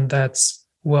someone that's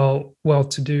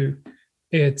well-to-do,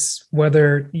 it's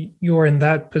whether you're in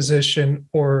that position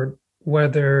or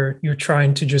whether you're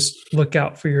trying to just look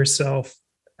out for yourself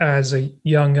as a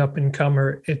young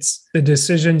up-and-comer. It's the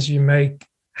decisions you make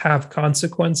have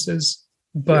consequences,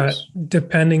 but yes,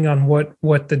 depending on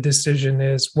what the decision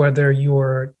is, whether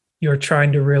you're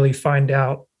trying to really find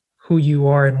out who you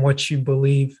are and what you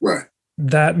believe, right,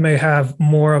 that may have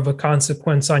more of a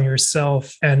consequence on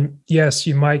yourself. And yes,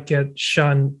 you might get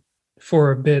shunned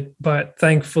for a bit, but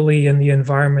thankfully in the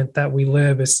environment that we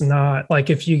live, it's not like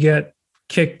if you get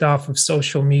kicked off of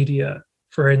social media,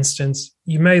 for instance,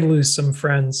 you may lose some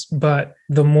friends, but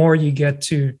the more you get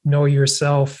to know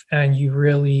yourself and you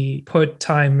really put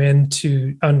time in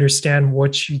to understand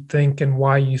what you think and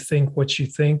why you think what you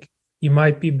think, you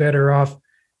might be better off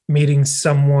meeting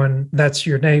someone that's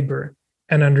your neighbor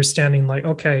and understanding like,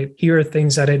 okay, here are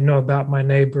things I didn't know about my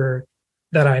neighbor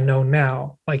that I know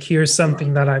now. Like, here's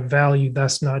something that I value.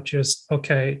 That's not just,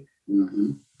 okay,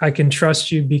 I can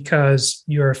trust you because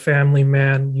you're a family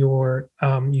man. You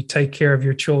take care of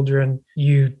your children.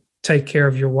 You take care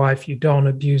of your wife. You don't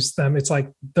abuse them. It's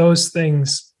like those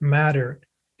things matter.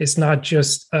 It's not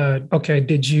just, okay,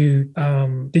 did you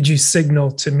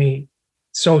signal to me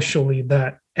socially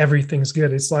that everything's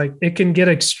good? It's like it can get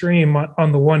extreme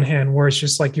on the one hand, where it's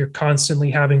just like you're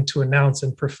constantly having to announce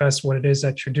and profess what it is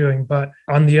that you're doing. But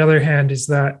on the other hand is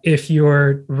that if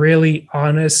you're really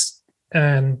honest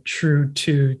and true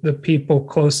to the people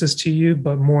closest to you,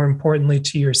 but more importantly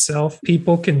to yourself,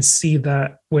 people can see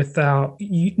that without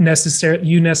you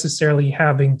necessarily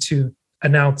having to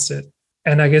announce it.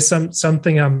 And I guess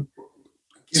something I'm.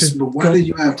 Yes, but why do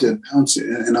you have to announce it?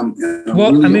 And I'm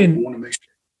well, really, I mean, want to make sure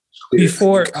it's clear.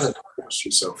 Before, you gotta divorce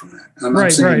yourself from that. And I'm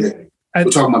not saying that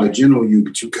we're talking about a general you,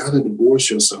 but you gotta divorce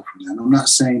yourself from that. And I'm not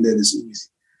saying that it's easy.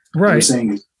 Right. I'm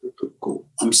saying it's difficult.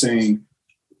 I'm saying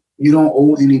you don't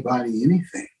owe anybody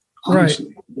anything.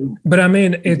 Honestly. Right. But I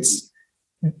mean, it's,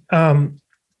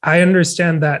 I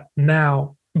understand that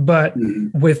now, but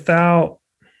without,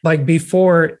 like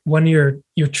before, when you're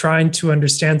trying to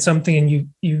understand something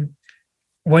and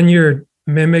when you're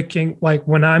mimicking, like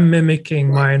when I'm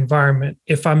mimicking my environment,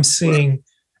 if I'm seeing,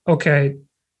 okay,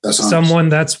 that's someone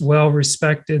that's well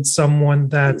respected, someone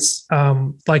that's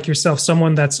like yourself,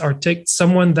 someone that's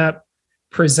someone that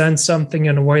present something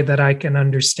in a way that I can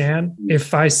understand.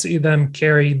 If I see them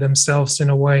carry themselves in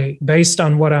a way based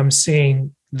on what I'm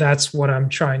seeing, that's what I'm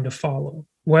trying to follow,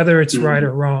 whether it's right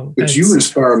or wrong. But you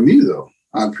inspire me, though.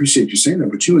 I appreciate you saying that,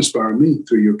 but you inspire me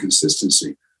through your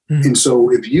consistency. And so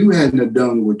if you hadn't have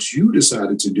done what you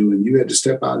decided to do and you had to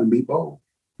step out and be bold,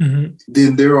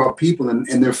 then there are people,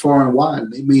 and they're far and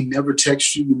wide. They may never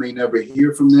text you. You may never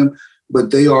hear from them,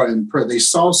 but they are impressed. They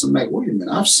saw some, like, wait a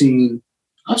minute, I've seen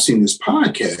I've seen this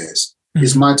podcast,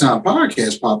 It's My Time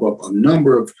podcast pop up a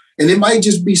number of, and it might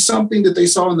just be something that they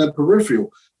saw in the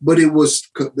peripheral, but it was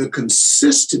the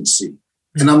consistency.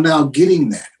 And I'm now getting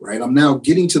that, right? I'm now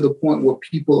getting to the point where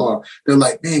they're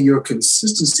like, man, your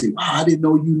consistency. Wow, I didn't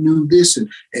know you knew this.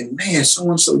 And man,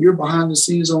 so-and-so, you're behind the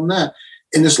scenes on that.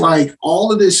 And it's like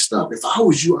all of this stuff. If I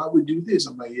was you, I would do this.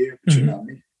 I'm like, yeah, but you're not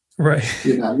me. Right.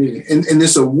 You're not me. And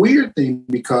it's a weird thing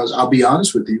because I'll be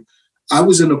honest with you. I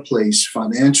was in a place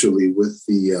financially with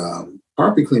the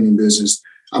carpet cleaning business.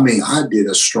 I mean, I did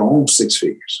a strong 6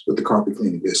 figures with the carpet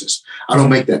cleaning business. I don't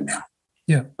make that now.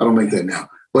 Yeah. I don't make that now.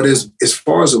 But as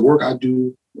far as the work I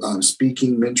do,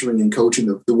 speaking, mentoring, and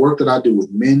coaching, the work that I do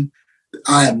with men,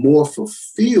 I am more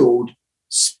fulfilled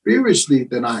spiritually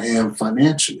than I am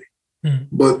financially.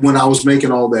 But when I was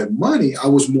making all that money, I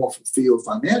was more fulfilled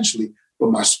financially,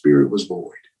 but my spirit was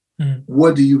void.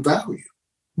 What do you value?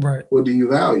 Right. What do you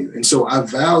value? And so I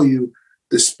value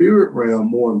the spirit realm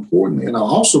more importantly. And I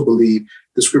also believe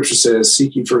the scripture says,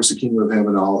 seek ye first the kingdom of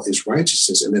heaven, all its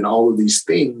righteousness, and then all of these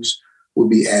things will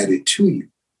be added to you.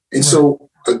 And so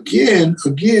again,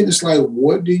 it's like,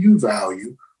 what do you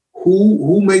value?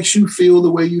 Who makes you feel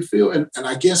the way you feel? And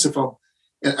I guess and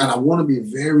I want to be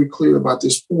very clear about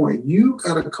this point, you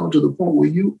got to come to the point where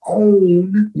you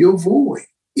own your void.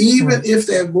 Even if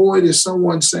that void is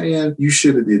someone saying, you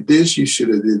should have did this, you should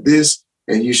have did this,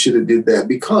 and you should have did that,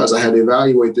 because I had to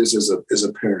evaluate this as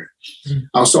a parent.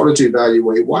 I started to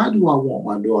evaluate, why do I want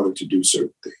my daughter to do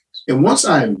certain things? And once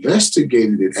I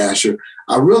investigated it, Asher,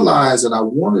 I realized that I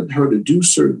wanted her to do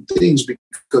certain things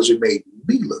because it made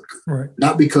me look good,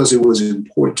 not because it was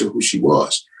important to who she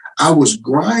was. I was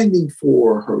grinding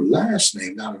for her last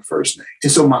name, not her first name.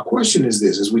 And so my question is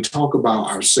this, as we talk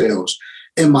about ourselves,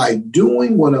 am I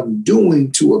doing what I'm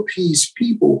doing to appease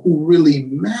people who really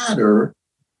matter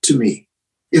to me?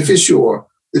 If it's your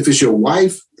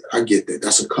wife, I get that.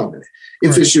 That's a covenant.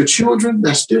 If it's your children,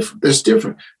 that's different. That's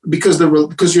different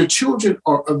because your children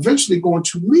are eventually going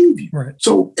to leave you. Right.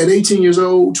 So at 18 years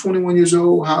old, 21 years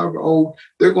old, however old,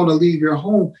 they're going to leave your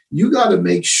home. You got to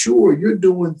make sure you're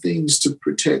doing things to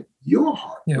protect your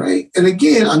heart, right? And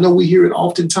again, I know we hear it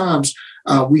oftentimes.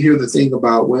 We hear the thing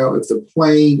about, well, if the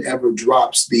plane ever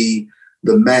drops the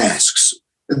masks,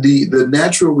 the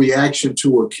natural reaction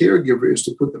to a caregiver is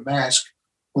to put the mask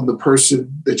on the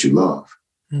person that you love.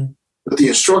 But the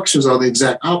instructions are the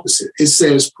exact opposite. It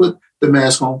says, put the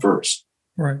mask on first.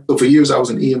 Right. So for years, I was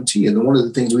an EMT. And one of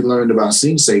the things we learned about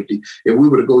scene safety, if we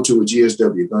were to go to a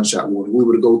GSW, gunshot wound, we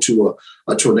were to go to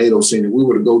a tornado scene, and we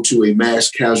were to go to a mass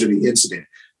casualty incident,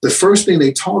 the first thing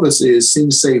they taught us is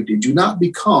scene safety. Do not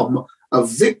become a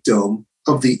victim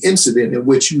of the incident in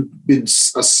which you've been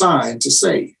assigned to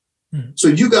save. So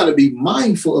you got to be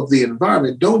mindful of the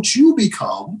environment. Don't you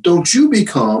become,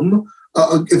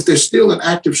 if there's still an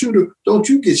active shooter, don't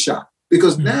you get shot.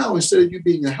 Because now, instead of you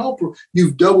being a helper,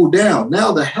 you've doubled down.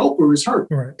 Now the helper is hurt.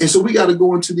 Right. And so we got to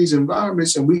go into these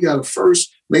environments, and we got to first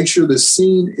make sure the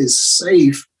scene is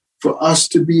safe for us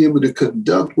to be able to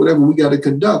conduct whatever we got to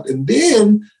conduct. And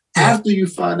then after you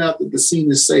find out that the scene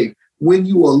is safe, when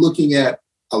you are looking at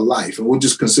a life, and we'll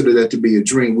just consider that to be a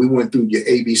dream, we went through your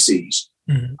ABCs,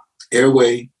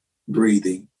 airway,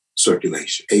 breathing,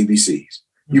 circulation, ABCs.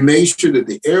 You made sure that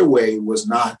the airway was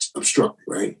not obstructed,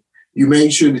 right? You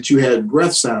made sure that you had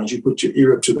breath sounds. You put your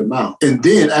ear up to the mouth. And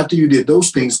then after you did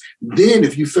those things, then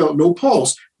if you felt no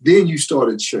pulse, then you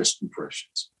started chest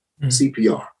compressions,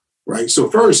 CPR, right? So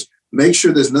first, make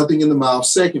sure there's nothing in the mouth.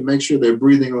 Second, make sure they're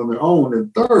breathing on their own.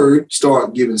 And third,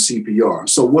 start giving CPR.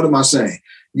 So what am I saying?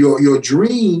 Your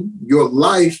dream, your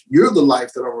life, you're the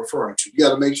life that I'm referring to. You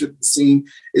got to make sure that the scene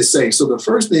is safe. So the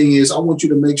first thing is I want you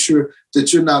to make sure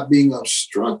that you're not being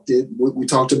obstructed. We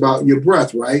talked about your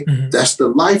breath, right? That's the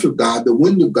life of God, the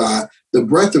wind of God, the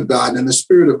breath of God, and the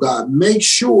spirit of God. Make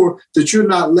sure that you're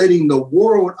not letting the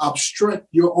world obstruct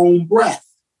your own breath.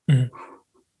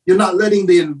 You're not letting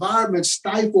the environment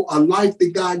stifle a life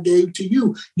that God gave to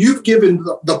you. You've given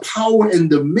the power and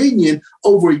dominion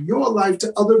over your life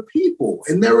to other people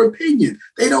and their opinion.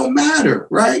 They don't matter,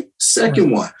 right? Second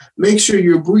one, make sure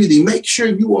you're breathing. Make sure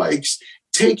you are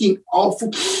taking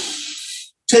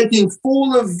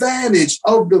full advantage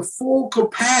of the full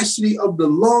capacity of the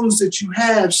lungs that you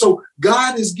have. So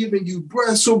God is giving you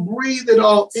breath. So breathe it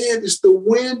all in. It's the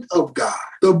wind of God,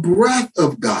 the breath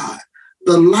of God,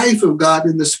 the life of God,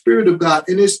 and the spirit of God.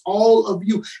 And it's all of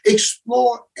you.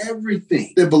 Explore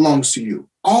everything that belongs to you,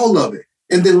 all of it.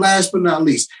 And then last but not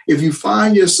least, if you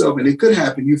find yourself, and it could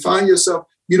happen, you find yourself,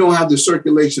 you don't have the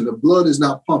circulation. The blood is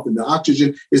not pumping. The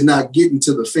oxygen is not getting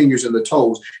to the fingers and the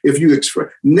toes. If you express,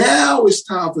 now it's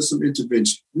time for some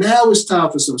intervention. Now it's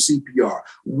time for some CPR.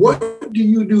 What do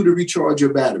you do to recharge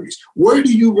your batteries? Where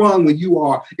do you run when you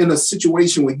are in a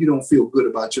situation where you don't feel good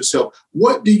about yourself?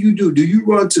 What do you do? Do you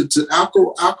run to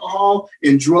alcohol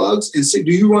and drugs? And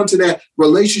do you run to that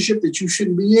relationship that you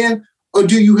shouldn't be in? Or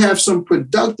do you have some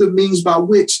productive means by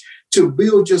which to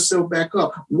build yourself back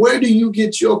up? Where do you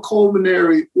get your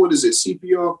pulmonary,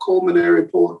 CPR,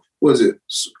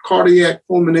 cardiac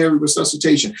pulmonary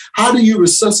resuscitation? How do you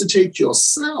resuscitate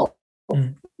yourself,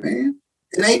 man?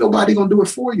 And ain't nobody gonna do it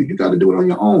for you. You got to do it on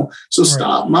your own. So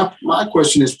stop. My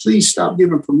question is, please stop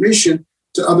giving permission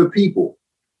to other people.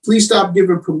 Please stop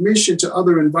giving permission to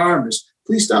other environments.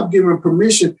 Please stop giving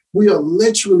permission. Are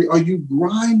you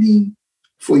grinding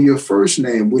for your first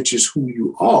name, which is who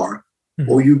you are?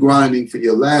 Or you grinding for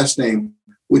your last name,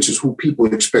 which is who people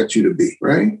expect you to be,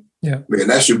 right? Yeah. Man,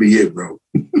 that should be it, bro.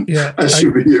 Yeah. That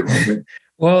should be it, man.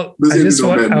 Well,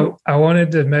 I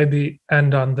wanted to maybe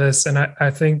end on this. And I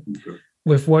think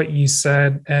with what you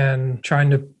said and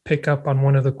trying to pick up on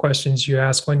one of the questions you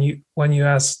asked, when you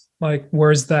asked, like,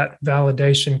 where's that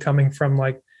validation coming from,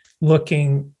 like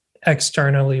looking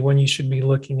externally when you should be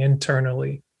looking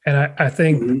internally. And I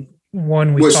think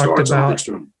one we talked about.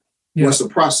 Yeah. What's the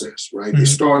process, right? It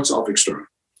starts off external.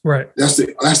 Right. That's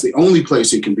the only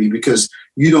place it can be, because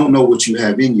you don't know what you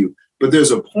have in you. But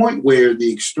there's a point where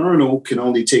the external can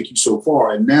only take you so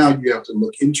far, and now you have to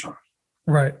look internal.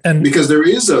 Right. And because there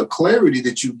is a clarity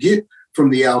that you get from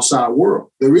the outside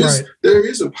world. There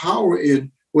is a power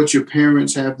in what your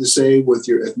parents have to say with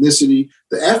your ethnicity,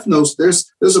 the ethnos.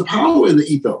 There's a power in the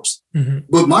ethos.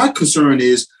 But my concern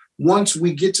is, once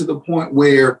we get to the point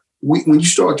where when you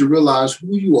start to realize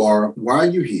who you are, why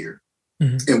you're here,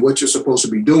 and what you're supposed to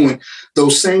be doing,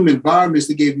 those same environments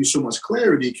that gave you so much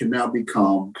clarity can now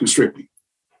become constricting.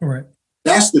 Right.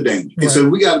 That's the danger. Right. And so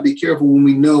we got to be careful when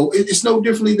we know it's no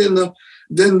differently than the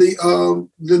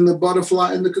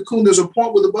butterfly in the cocoon. There's a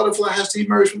point where the butterfly has to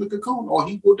emerge from the cocoon, or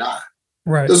he will die.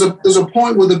 Right. There's a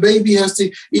point where the baby has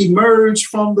to emerge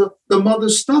from the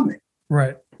mother's stomach.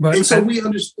 Right. And so we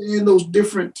understand those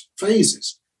different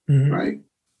phases. Right.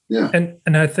 Yeah.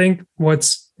 And I think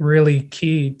what's really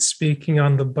key, speaking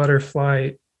on the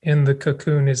butterfly in the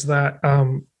cocoon, is that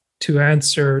to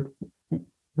answer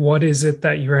what is it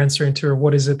that you're answering to, or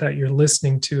what is it that you're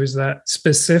listening to, is that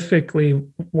specifically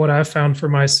what I found for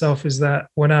myself is that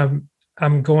when I'm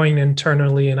going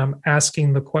internally and I'm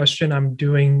asking the question, I'm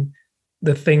doing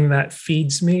the thing that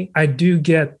feeds me, I do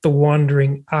get the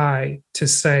wandering eye to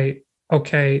say,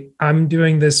 okay, I'm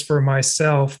doing this for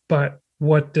myself, but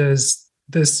what does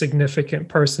this significant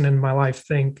person in my life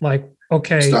think? Like,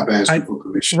 okay, stop asking for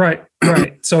permission. Right.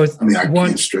 So it's, I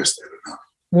can't stress that enough.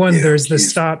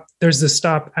 There's the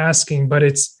stop asking, but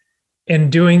it's in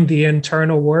doing the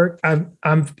internal work. I'm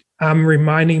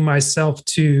reminding myself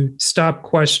to stop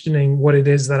questioning what it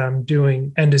is that I'm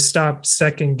doing and to stop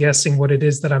second guessing what it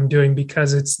is that I'm doing,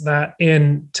 because it's that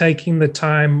in taking the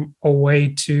time away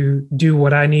to do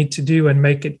what I need to do and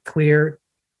make it clear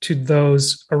to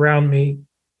those around me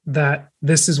that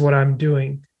this is what I'm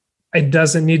doing. It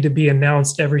doesn't need to be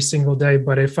announced every single day,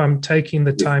 but if I'm taking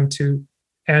the time to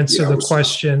answer the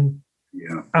question,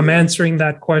 I'm answering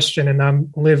that question and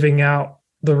I'm living out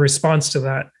the response to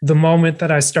that. The moment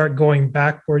that I start going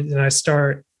backwards and I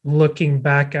start looking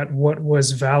back at what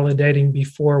was validating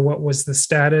before, what was the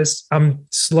status, I'm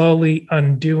slowly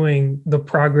undoing the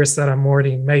progress that I'm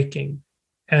already making.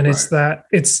 And it's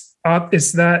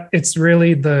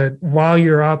really while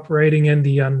you're operating in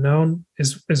the unknown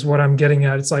is what I'm getting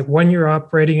at. It's like when you're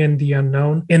operating in the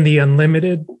unknown, in the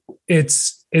unlimited,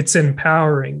 it's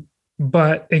empowering.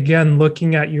 But again,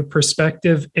 looking at your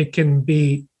perspective, it can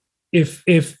be, if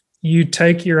you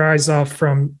take your eyes off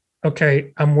from,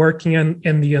 okay, I'm working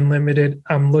in the unlimited,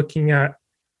 I'm looking at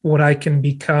what I can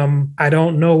become. I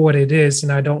don't know what it is,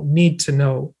 and I don't need to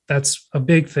know. That's a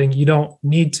big thing. You don't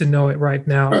need to know it right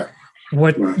now. Right.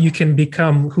 What you can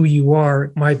become, who you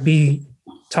are, might be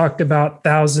talked about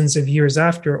thousands of years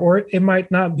after, or it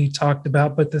might not be talked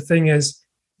about. But the thing is,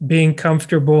 being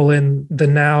comfortable in the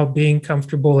now, being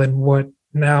comfortable in what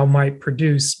now might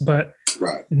produce, but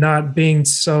not being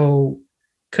so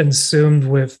consumed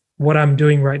with what I'm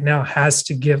doing right now has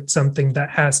to get something, that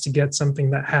has to get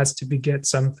something, that has to beget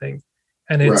something.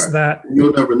 And it's that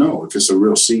you'll never know if it's a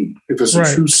real seed. If it's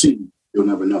a true seed, you'll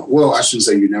never know. Well, I shouldn't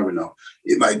say you never know.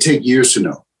 It might take years to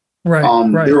know.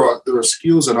 There are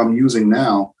skills that I'm using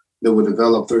now that were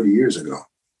developed 30 years ago.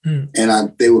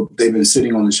 And they've been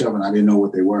sitting on the shelf and I didn't know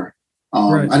what they were.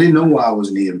 I didn't know why I was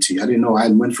an EMT. I didn't know. I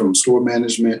went from store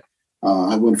management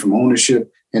I went from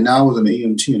ownership, and now I was an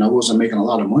EMT, and I wasn't making a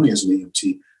lot of money as an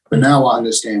EMT. But now I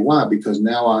understand why, because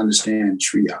now I understand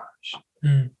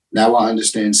triage. Now I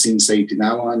understand scene safety.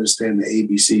 Now I understand the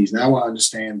ABCs. Now I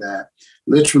understand that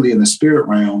literally in the spirit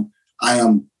realm, I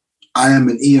am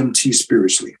an EMT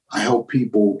spiritually. I help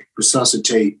people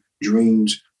resuscitate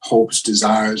dreams, hopes,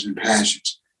 desires, and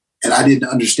passions. And I didn't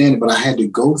understand it, but I had to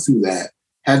go through that,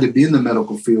 had to be in the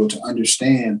medical field to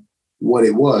understand what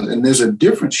it was. And there's a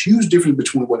difference, huge difference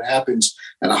between what happens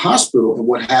at a hospital and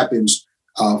what happens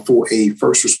for a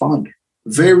first responder.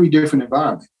 Very different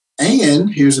environment. And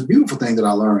here's a beautiful thing that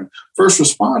I learned. First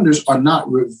responders are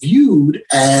not reviewed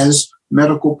as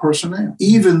medical personnel,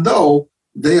 even though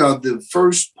they are the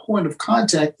first point of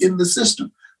contact in the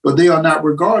system, but they are not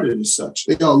regarded as such.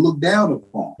 They are looked down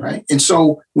upon, right? And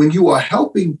so when you are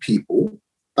helping people,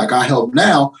 like I help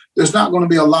now, there's not going to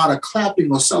be a lot of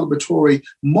clapping or celebratory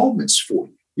moments for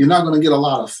you. You're not going to get a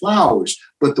lot of flowers,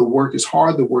 but the work is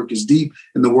hard, the work is deep,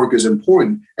 and the work is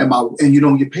important. And you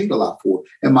don't get paid a lot for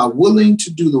it. Am I willing to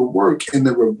do the work? And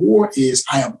the reward is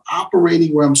I am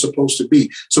operating where I'm supposed to be.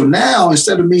 So now,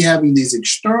 instead of me having these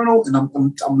external, and I'm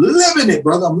living it,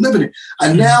 brother, I'm living it.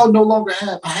 I now no longer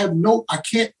I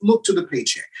can't look to the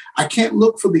paycheck. I can't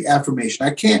look for the affirmation.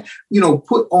 I can't,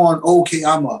 put on, okay,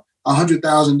 I'm a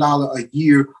 $100,000 a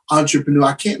year entrepreneur.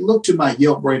 I can't look to my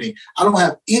Yelp rating. I don't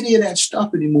have any of that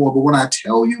stuff anymore. But when I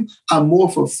tell you I'm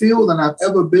more fulfilled than I've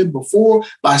ever been before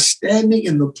by standing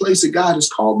in the place that God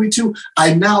has called me to,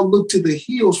 I now look to the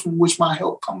hills from which my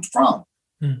help comes from.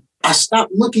 I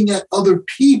stopped looking at other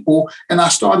people and I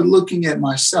started looking at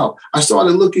myself. I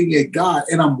started looking at God,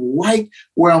 and I'm right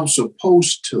where I'm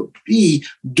supposed to be,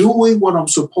 doing what I'm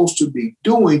supposed to be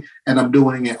doing, and I'm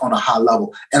doing it on a high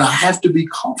level. And I have to be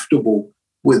comfortable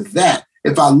with that.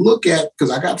 If I look at, because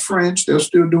I got friends, they're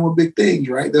still doing big things,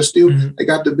 right? They're still, they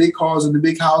got the big cars and the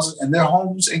big houses, and their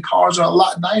homes and cars are a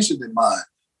lot nicer than mine,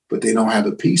 but they don't have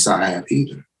the peace I have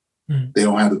either. They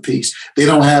don't have the peace. They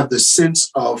don't have the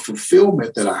sense of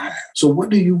fulfillment that I have. So what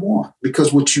do you want?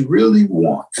 Because what you really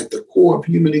want at the core of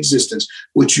human existence,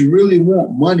 what you really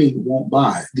want, money won't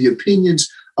buy. The opinions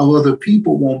of other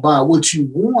people won't buy. What you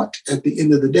want at the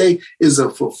end of the day is a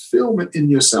fulfillment in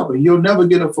yourself. And you'll never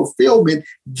get a fulfillment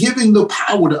giving the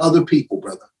power to other people,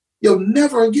 brother. You'll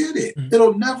never get it.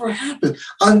 It'll never happen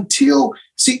until,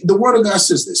 see, the word of God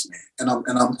says this, man.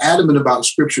 And I'm adamant about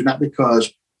scripture, not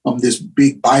because I'm this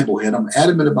big Bible head. I'm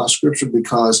adamant about scripture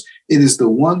because it is the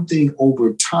one thing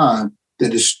over time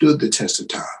that has stood the test of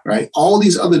time, right? All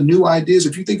these other new ideas,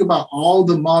 if you think about all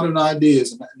the modern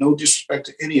ideas, and no disrespect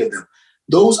to any of them,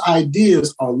 those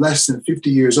ideas are less than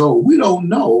 50 years old. We don't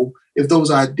know if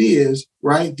those ideas,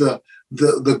 right, the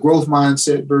growth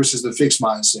mindset versus the fixed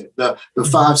mindset, the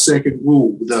 5-second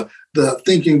rule, the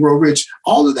think and grow rich,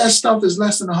 all of that stuff is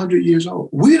less than 100 years old.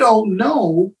 We don't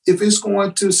know if it's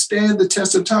going to stand the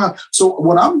test of time. So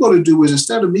what I'm going to do is,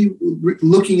 instead of me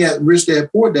looking at Rich Dad,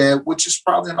 Poor Dad, which is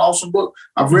probably an awesome book,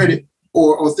 I've read it,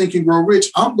 or Think and Grow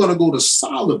Rich, I'm going to go to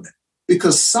Solomon,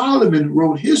 because Solomon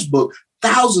wrote his book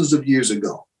thousands of years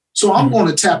ago. So I'm going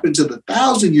to tap into the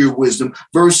 1,000-year wisdom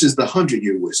versus the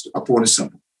 100-year wisdom. I point it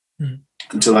simple.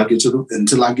 Until I get to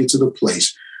the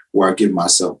place where I give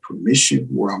myself permission,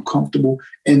 where I'm comfortable.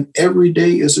 And every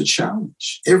day is a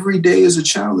challenge. Every day is a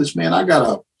challenge, man.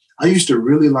 I used to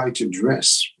really like to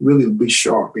dress, really be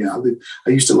sharp. I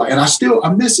used to like, and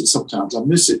I miss it sometimes. I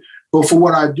miss it. But for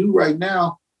what I do right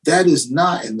now, that is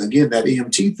not, and again, that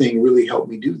EMT thing really helped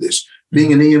me do this.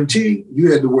 Being an EMT,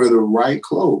 you had to wear the right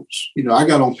clothes. I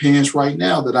got on pants right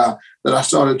now that I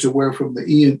started to wear from the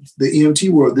EMT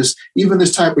world.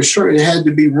 This type of shirt, it had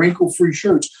to be wrinkle-free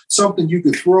shirts, something you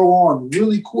could throw on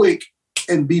really quick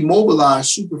and be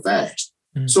mobilized super fast.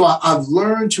 So I've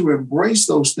learned to embrace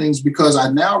those things, because I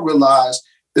now realize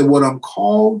that what I'm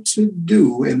called to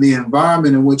do and the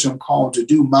environment in which I'm called to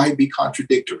do might be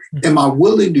contradictory. Am I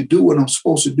willing to do what I'm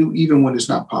supposed to do even when it's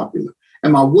not popular?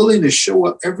 Am I willing to show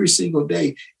up every single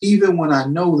day, even when I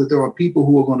know that there are people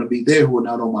who are going to be there who are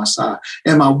not on my side?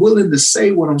 Am I willing to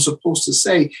say what I'm supposed to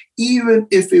say, even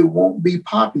if it won't be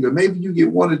popular? Maybe you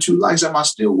get 1 or 2 likes. Am I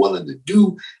still willing to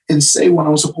do and say what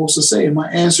I'm supposed to say? And my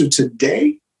answer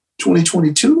today,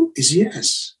 2022, is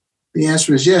yes. The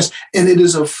answer is yes. And it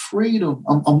is a freedom.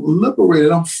 I'm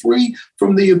liberated. I'm free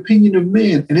from the opinion of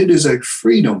men. And it is a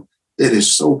freedom that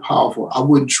is so powerful. I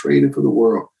wouldn't trade it for the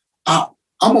world.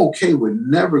 I'm okay with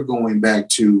never going back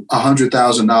to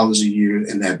 $100,000 a year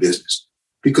in that business,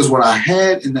 because what I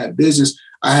had in that business,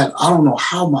 I don't know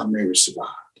how my marriage survived.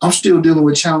 I'm still dealing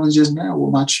with challenges now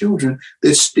with my children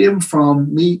that stem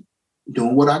from me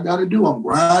doing what I got to do. I'm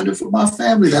grinding for my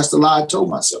family. That's the lie I told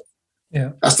myself.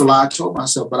 Yeah. That's the lie I told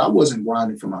myself, but I wasn't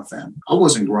grinding for my family. I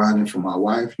wasn't grinding for my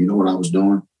wife. You know what I was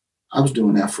doing? I was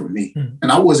doing that for me.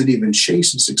 And I wasn't even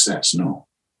chasing success. No,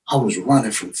 I was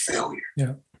running from failure.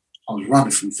 Yeah. I was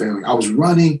running from failure. I was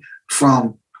running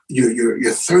from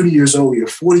you're 30 years old, you're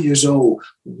 40 years old.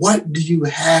 What do you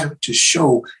have to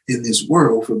show in this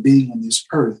world for being on this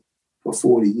earth for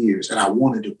 40 years? And I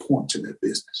wanted to point to that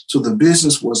business. So the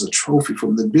business was a trophy for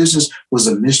me. The business was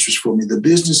a mistress for me. The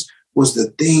business was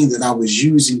the thing that I was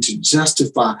using to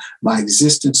justify my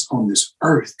existence on this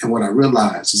earth. And what I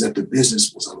realized is that the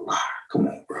business was a lie. Come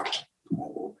on, bro. Come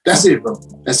on, bro. That's it, bro.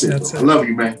 That's it, bro. I love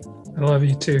you, man. I love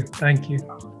you too. Thank you.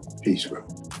 Peace, bro.